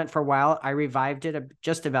dormant for a while. I revived it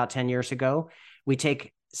just about 10 years ago. We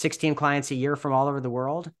take 16 clients a year from all over the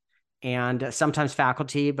world, and sometimes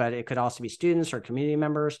faculty, but it could also be students or community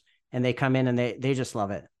members. And they come in and they just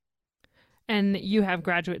love it. And you have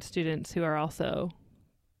graduate students who are also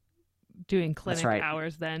doing clinic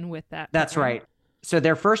hours then with that. That's right. So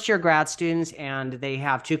they're first year grad students, and they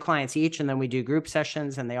have 2 clients each, and then we do group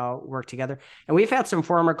sessions and they all work together. And we've had some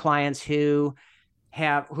former clients who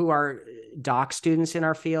are doc students in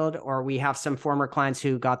our field, or we have some former clients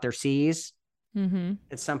who got their C's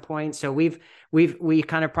at some point. So we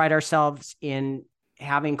kind of pride ourselves in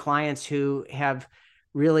having clients who have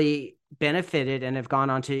really benefited and have gone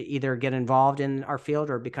on to either get involved in our field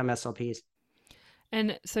or become SLPs.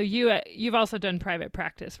 And so you've also done private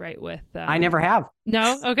practice, right? With I never have.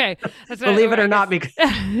 No, okay. That's Believe it or not, because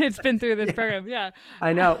it's been through this program. Yeah,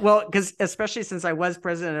 I know. Well, because especially since I was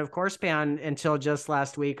president of CoursePan until just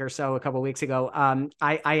last week or so, a couple of weeks ago,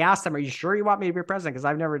 I asked them, "Are you sure you want me to be president?" Because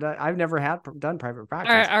I've never done private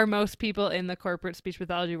practice. Are most people in the corporate speech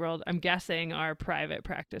pathology world, I'm guessing, are private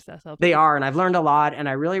practice SLPs? They are, and I've learned a lot, and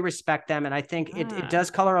I really respect them, and I think it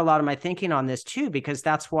does color a lot of my thinking on this too, because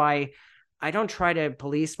that's why I don't try to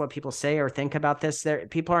police what people say or think about this.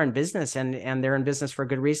 People are in business and they're in business for a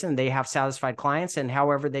good reason. They have satisfied clients, and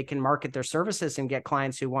however they can market their services and get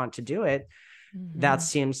clients who want to do it, that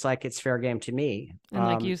seems like it's fair game to me. And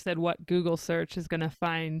like you said, what Google search is going to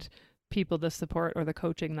find people the support or the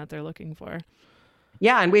coaching that they're looking for.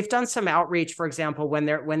 Yeah, and we've done some outreach. For example,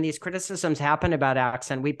 when these criticisms happen about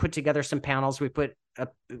accent, we put together some panels. We put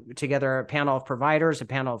together a panel of providers, a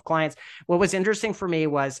panel of clients. What was interesting for me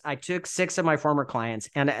was I took 6 of my former clients,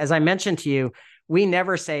 and as I mentioned to you, we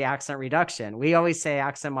never say accent reduction. We always say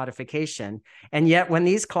accent modification. And yet when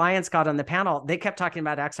these clients got on the panel, they kept talking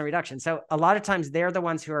about accent reduction. So a lot of times they're the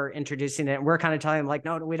ones who are introducing it, and we're kind of telling them like,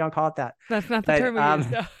 no, we don't call it that. That's not the term we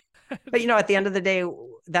use. No. But, at the end of the day,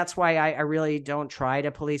 that's why I really don't try to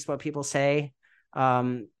police what people say.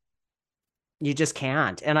 You just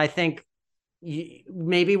can't. And I think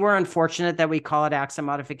maybe we're unfortunate that we call it accent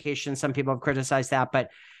modification. Some people have criticized that.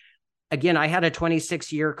 But again, I had a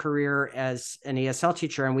 26-year career as an ESL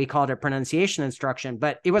teacher, and we called it pronunciation instruction,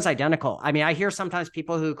 but it was identical. I mean, I hear sometimes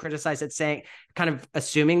people who criticize it saying, kind of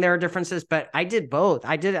assuming there are differences, but I did both.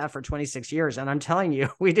 I did that for 26 years. And I'm telling you,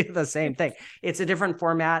 we do the same thing. It's a different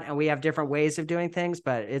format and we have different ways of doing things,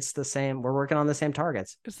 but it's the same. We're working on the same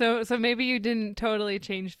targets. So maybe you didn't totally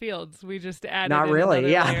change fields. We just added Not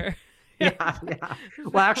really. Yeah. Layer. Yeah.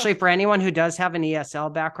 Well, actually, for anyone who does have an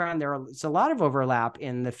ESL background, there's a lot of overlap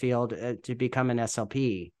in the field to become an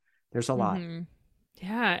SLP. There's a lot.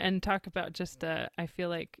 Yeah. And talk about just, I feel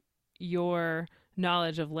like your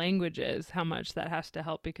knowledge of languages, how much that has to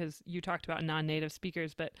help, because you talked about non-native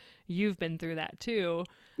speakers, but you've been through that too,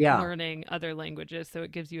 learning other languages. So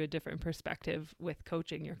it gives you a different perspective with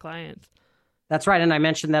coaching your clients. That's right. And I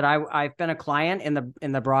mentioned that I've been a client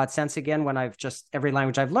in the broad sense. Again, when every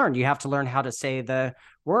language I've learned, you have to learn how to say the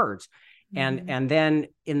words. And then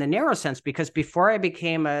in the narrow sense, because before I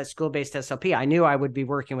became a school-based SLP, I knew I would be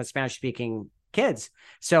working with Spanish-speaking kids.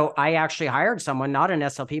 So I actually hired someone, not an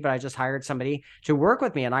SLP, but I just hired somebody to work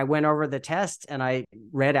with me. And I went over the test and I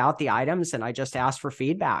read out the items and I just asked for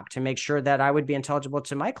feedback to make sure that I would be intelligible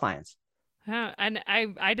to my clients. Yeah, and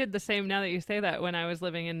I did the same now that you say that when I was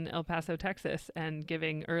living in El Paso, Texas, and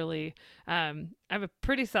giving early. I have a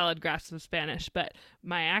pretty solid grasp of Spanish, but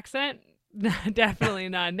my accent, definitely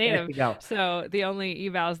not native. So the only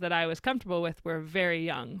evals that I was comfortable with were very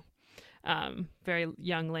young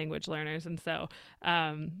language learners. And so,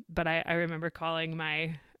 but I remember calling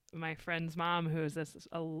my friend's mom, who is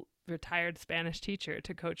a retired Spanish teacher,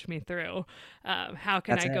 to coach me through how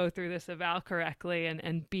can I go through this eval correctly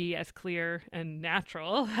and be as clear and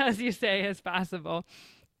natural, as you say, as possible.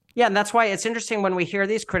 Yeah, and that's why it's interesting when we hear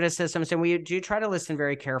these criticisms, and we do try to listen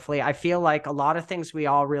very carefully. I feel like a lot of things we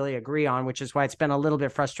all really agree on, which is why it's been a little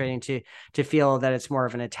bit frustrating to feel that it's more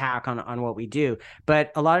of an attack on what we do.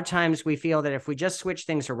 But a lot of times we feel that if we just switch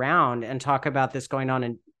things around and talk about this going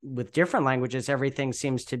on with different languages, everything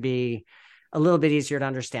seems to be a little bit easier to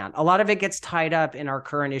understand. A lot of it gets tied up in our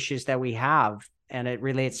current issues that we have, and it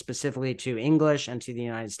relates specifically to English and to the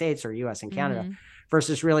United States or US and Canada,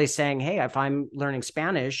 versus really saying, hey, if I'm learning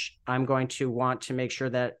Spanish, I'm going to want to make sure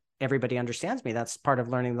that everybody understands me. That's part of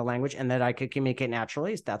learning the language, and that I could communicate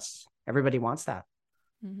naturally. Everybody wants that.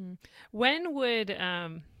 When would,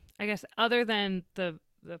 I guess, other than the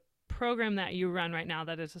program that you run right now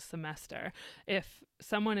that is a semester, if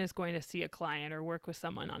someone is going to see a client or work with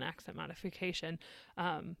someone on accent modification,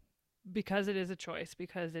 because it is a choice,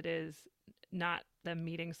 because it is not them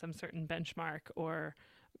meeting some certain benchmark or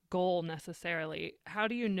goal necessarily, how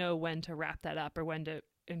do you know when to wrap that up or when to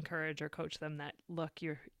encourage or coach them that, look,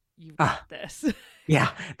 you've got this? Yeah,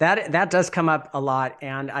 that does come up a lot.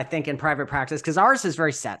 And I think in private practice, because ours is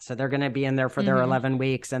very set, so they're going to be in there for their 11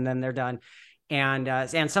 weeks and then they're done.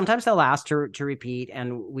 And sometimes they'll ask to repeat,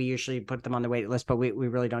 and we usually put them on the wait list, but we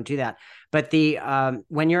really don't do that. But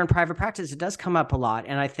when you're in private practice, it does come up a lot.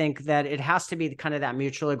 And I think that it has to be kind of that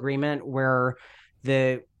mutual agreement where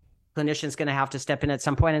the clinician's going to have to step in at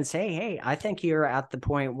some point and say, hey, I think you're at the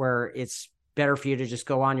point where it's better for you to just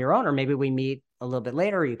go on your own, or maybe we meet a little bit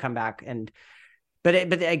later, or you come back. And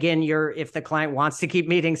But again, if the client wants to keep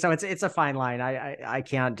meeting, so it's a fine line. I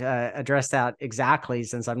can't address that exactly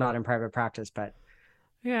since I'm not in private practice, but.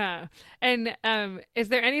 Yeah. And is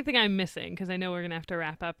there anything I'm missing? Because I know we're going to have to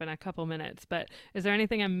wrap up in a couple minutes, but is there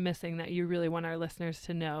anything I'm missing that you really want our listeners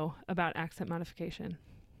to know about accent modification?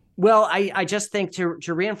 Well, I just think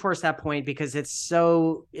to reinforce that point, because it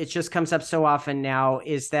just comes up so often now,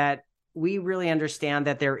 is that we really understand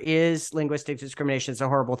that there is linguistic discrimination. It's a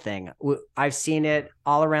horrible thing. I've seen it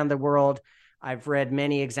all around the world. I've read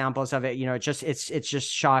many examples of it. It's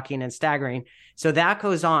just shocking and staggering. So that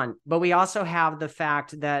goes on. But we also have the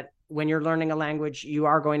fact that when you're learning a language, you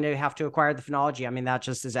are going to have to acquire the phonology. I mean, that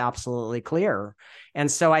just is absolutely clear.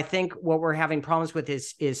 And so I think what we're having problems with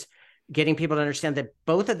is getting people to understand that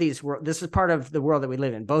both of these, this is part of the world that we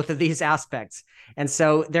live in, both of these aspects. And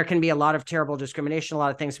so there can be a lot of terrible discrimination, a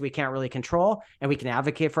lot of things we can't really control, and we can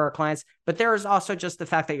advocate for our clients. But there is also just the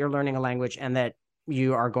fact that you're learning a language and that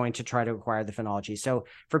you are going to try to acquire the phonology. So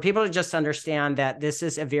for people to just understand that this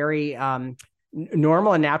is a very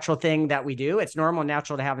normal and natural thing that we do. It's normal and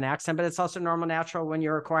natural to have an accent, but it's also normal and natural when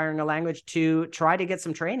you're acquiring a language to try to get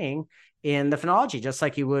some training in the phonology, just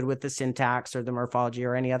like you would with the syntax or the morphology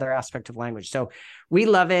or any other aspect of language. So we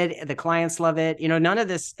love it. The clients love it. None of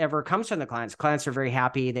this ever comes from the clients. Clients are very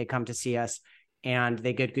happy. They come to see us and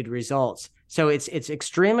they get good results. So it's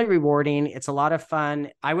extremely rewarding. It's a lot of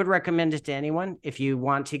fun. I would recommend it to anyone if you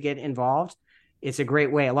want to get involved. It's a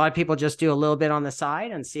great way. A lot of people just do a little bit on the side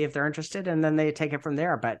and see if they're interested, and then they take it from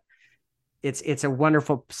there. But it's a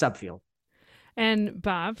wonderful subfield. And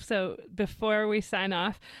Bob, so before we sign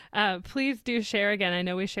off, please do share again. I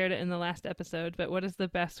know we shared it in the last episode, but what is the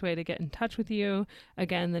best way to get in touch with you?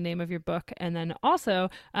 Again, the name of your book, and then also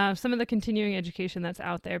some of the continuing education that's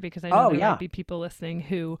out there, because I know there might be people listening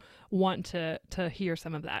who want to hear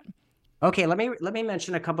some of that. Okay, let me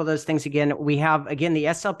mention a couple of those things again. We have, again, the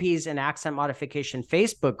SLPs and Accent Modification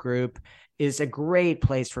Facebook group is a great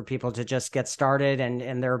place for people to just get started,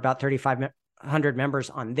 and there are about 3,500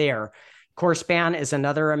 members on there. CoreSpan is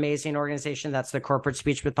another amazing organization. That's the Corporate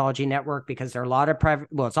Speech Pathology Network, because there are a lot of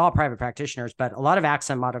it's all private practitioners, but a lot of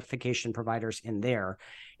accent modification providers in there.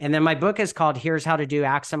 And then my book is called Here's How to Do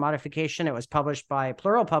Accent Modification. It was published by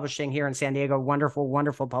Plural Publishing here in San Diego. Wonderful,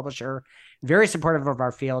 wonderful publisher. Very supportive of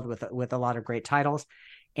our field with a lot of great titles.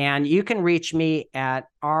 And you can reach me at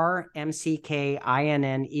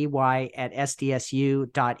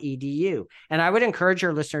rmckinney@sdsu.edu. And I would encourage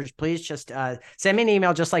your listeners, please just send me an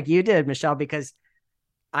email just like you did, Michelle, because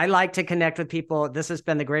I like to connect with people. This has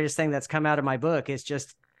been the greatest thing that's come out of my book, is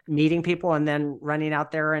just meeting people and then running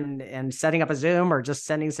out there and setting up a Zoom or just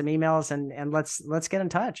sending some emails and let's get in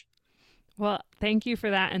touch. Well, thank you for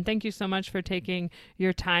that. And thank you so much for taking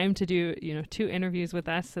your time to do, 2 interviews with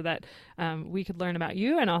us so that we could learn about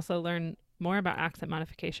you and also learn more about accent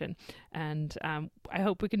modification. And I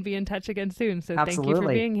hope we can be in touch again soon. So Thank you for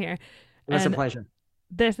being here. It was a pleasure.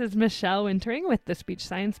 This is Michelle Wintering with the Speech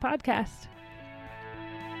Science Podcast.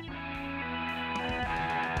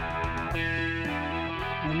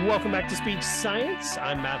 Welcome back to Speech Science.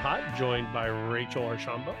 I'm Matt Hott, joined by Rachel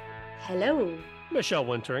Archambault. Hello. Michelle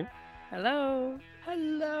Wintering. Hello.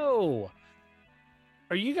 Hello.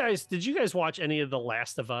 Did you guys watch any of The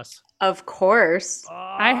Last of Us? Of course.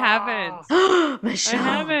 I haven't. Michelle. I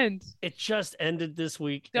haven't. It just ended this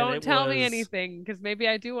week. Don't tell me anything, because maybe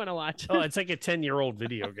I do want to watch it. Oh, it's like a 10-year-old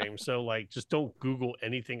video game. So just don't Google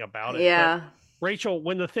anything about it. Yeah. But Rachel,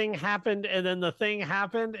 when the thing happened and then the thing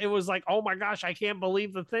happened, it was like, oh my gosh, I can't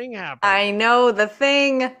believe the thing happened. I know, the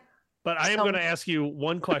thing. But I am going to ask you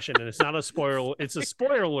one question, and it's not a spoiler. It's a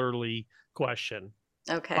spoilerly question.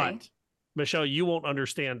 Okay. But Michelle, you won't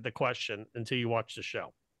understand the question until you watch the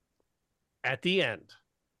show. At the end,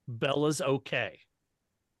 Bella's okay.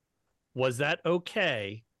 Was that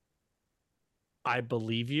okay? I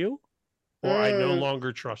believe you, or I no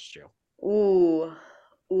longer trust you. Ooh.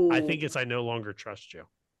 I think it's I no longer trust you.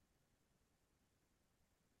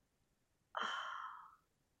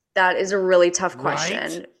 That is a really tough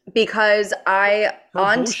question, because her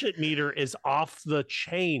bullshit meter is off the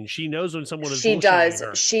chain. She knows when someone is bullshitting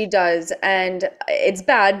her. She does. And it's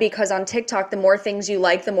bad because on TikTok, the more things you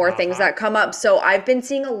like, the more things that come up. So I've been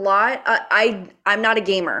seeing a lot. I'm not a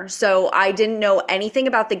gamer, so I didn't know anything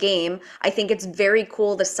about the game. I think it's very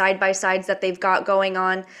cool, the side-by-sides that they've got going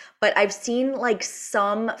on. But I've seen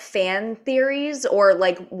some fan theories or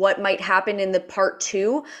what might happen in the part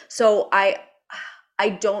 2. So I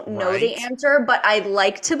don't know the answer, but I'd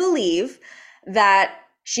like to believe that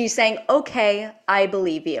she's saying, okay, I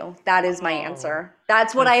believe you. That is my answer.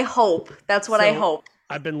 That's what I hope. I hope.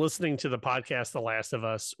 I've been listening to the podcast, The Last of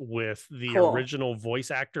Us, with the original voice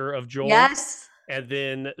actor of Joel. Yes. and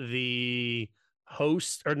then the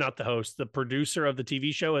host, or not the host, the producer of the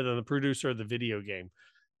TV show, and then the producer of the video game.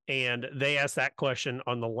 And they asked that question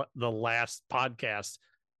on the last podcast,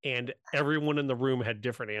 and everyone in the room had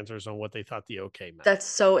different answers on what they thought the okay meant. That's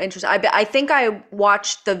so interesting. I think I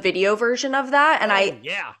watched the video version of that, and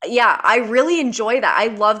I really enjoy that. I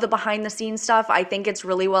love the behind the scenes stuff. I think it's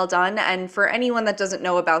really well done. And for anyone that doesn't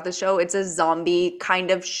know about the show, it's a zombie kind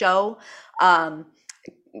of show,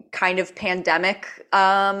 kind of pandemic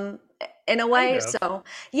in a way. So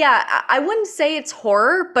yeah, I wouldn't say it's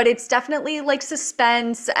horror, but it's definitely like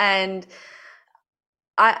suspense, and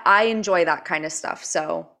I enjoy that kind of stuff.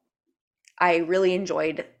 So I really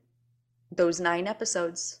enjoyed those 9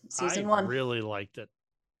 episodes, season 1. I really liked it.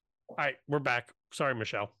 All right, we're back. Sorry,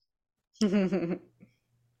 Michelle. It's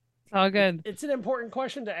all good. It's an important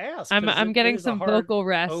question to ask. I'm getting some vocal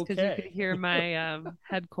rest because you can hear my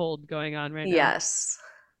head cold going on right now. Yes.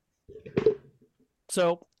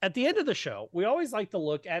 So at the end of the show, we always like to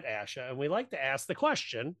look at Asha, and we like to ask the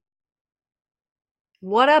question.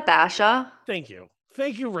 What up, Asha? Thank you.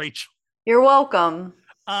 Thank you, Rachel. You're welcome.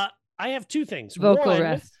 I have 2 things. Vocal One,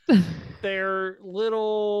 rest. their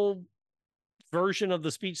little version of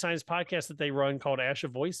the speech science podcast that they run called Asha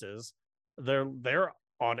Voices. They're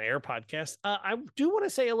on air podcast. I do want to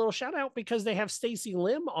say a little shout out because they have Stacy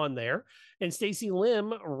Lim on there, and Stacy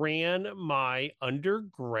Lim ran my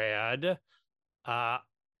undergrad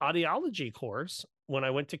audiology course when I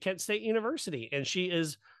went to Kent State University, and she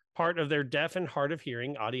is part of their deaf and hard of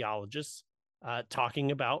hearing audiologists,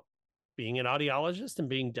 talking about being an audiologist and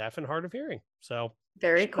being deaf and hard of hearing. So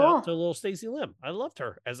very cool. To little Stacy Lim. I loved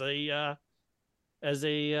her as a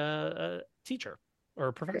teacher or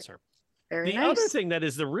a professor. Very the nice. other thing that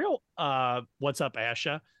is the real what's up,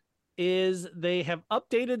 Asha, is they have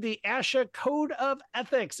updated the Asha Code of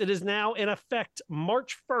Ethics. It is now in effect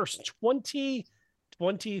March 1st,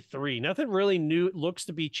 2023. Nothing really new looks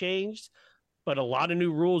to be changed, but a lot of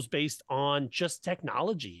new rules based on just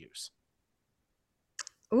technology use.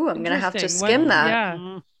 Ooh, I'm going to have to skim that.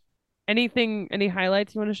 Yeah. Any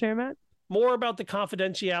highlights you want to share, Matt? More about the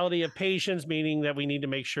confidentiality of patients, meaning that we need to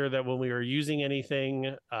make sure that when we are using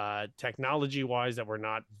anything technology-wise, that we're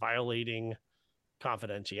not violating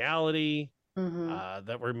confidentiality,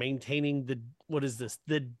 that we're maintaining the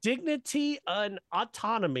dignity and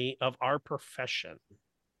autonomy of our profession.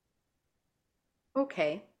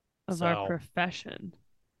 Okay. Of our profession.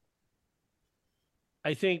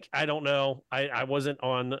 I don't know. I wasn't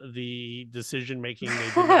on the decision making. They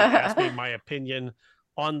did not ask me my opinion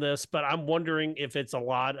on this, but I'm wondering if it's a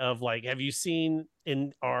lot of like, have you seen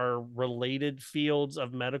in our related fields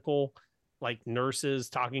of medical, like nurses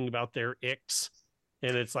talking about their icks?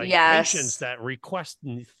 And it's like patients that request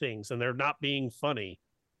things and they're not being funny.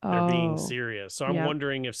 They're being serious. So I'm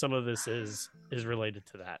wondering if some of this is related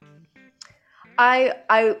to that.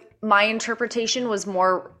 My interpretation was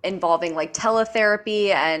more involving like teletherapy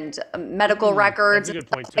and medical records and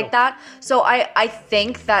stuff like that. So I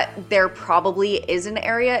think that there probably is an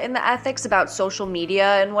area in the ethics about social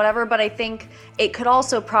media and whatever, but I think it could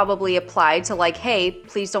also probably apply to like, hey,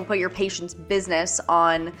 please don't put your patient's business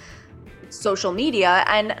on social media.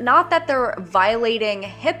 And not that they're violating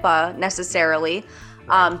HIPAA necessarily,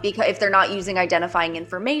 because if they're not using identifying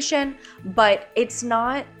information, but it's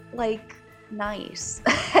not like nice.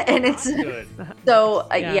 And it's so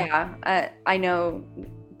I know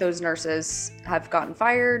those nurses have gotten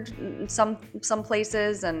fired in some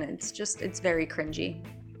places, and it's very cringy.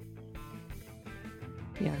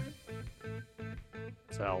 Yeah.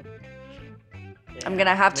 So I'm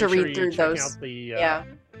gonna have to read through those. Out the,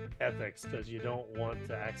 ethics, because you don't want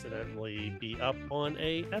to accidentally be up on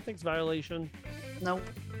a ethics violation. Nope.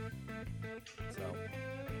 So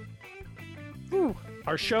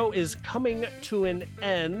our show is coming to an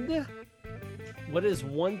end. What is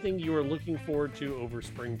one thing you were looking forward to over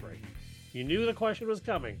spring break? You knew the question was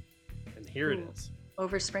coming, and here it is.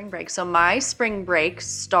 Over spring break. So my spring break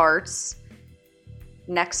starts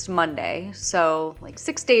next Monday. So like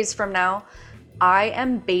 6 days from now, I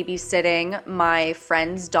am babysitting my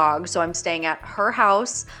friend's dog. So I'm staying at her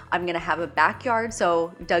house. I'm going to have a backyard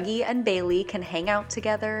so Dougie and Bailey can hang out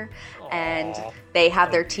together. Aww. And they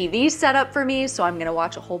have their TV set up for me. So I'm going to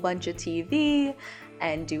watch a whole bunch of TV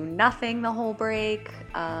and do nothing the whole break.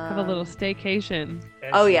 Have a little staycation.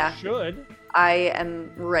 Oh, yeah. Should. I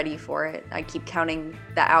am ready for it. I keep counting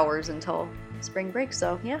the hours until spring break.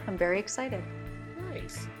 So yeah, I'm very excited.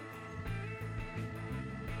 Nice.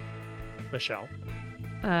 Michelle.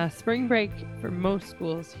 Spring break for most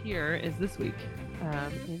schools here is this week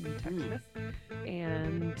in Texas.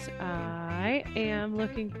 And I am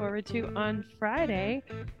looking forward to, on Friday,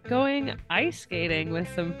 going ice skating with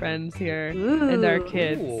some friends here and our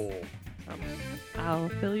kids. I'll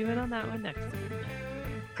fill you in on that one next week.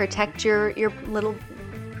 Protect your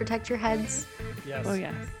heads. Yes. Oh,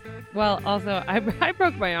 yes. Well, also, I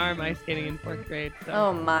broke my arm ice skating in 4th grade. So.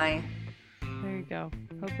 Oh, my. There you go.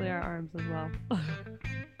 Hopefully our arms as well.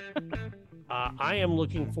 I am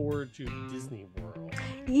looking forward to Disney World.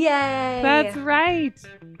 Yay! That's right.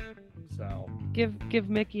 So give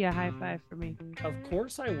Mickey a high five for me. Of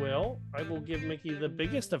course I will. I will give Mickey the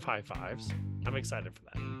biggest of high fives. I'm excited for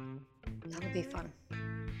that. That'll be fun.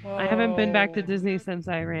 I haven't been back to Disney since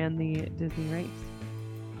I ran the Disney race.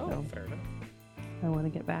 So fair enough. I want to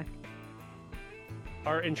get back.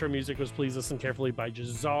 Our intro music was Please Listen Carefully by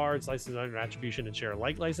Jazar. It's licensed under attribution and share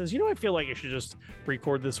alike license. You know, I feel like I should just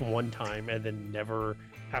record this one time and then never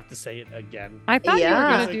have to say it again. I thought you were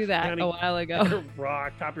going to do that a while ago.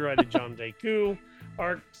 Rock, copyrighted John Deku.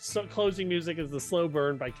 Our closing music is The Slow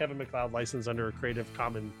Burn by Kevin MacLeod, licensed under a Creative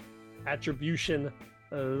Commons attribution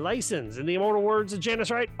license. In the immortal words of Janice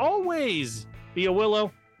Wright, always be a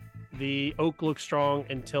willow. The oak looks strong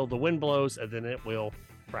until the wind blows, and then it will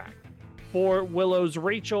crack. For Willow's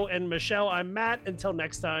Rachel and Michelle, I'm Matt. Until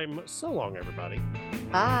next time, so long, everybody.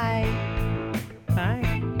 Bye.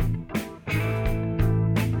 Bye.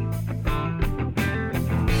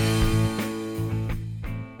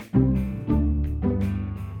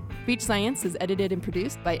 Speech Science is edited and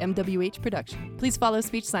produced by MWH Production. Please follow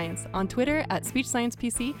Speech Science on Twitter at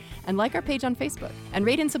SpeechSciencePC and like our page on Facebook. And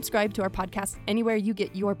rate and subscribe to our podcast anywhere you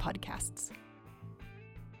get your podcasts.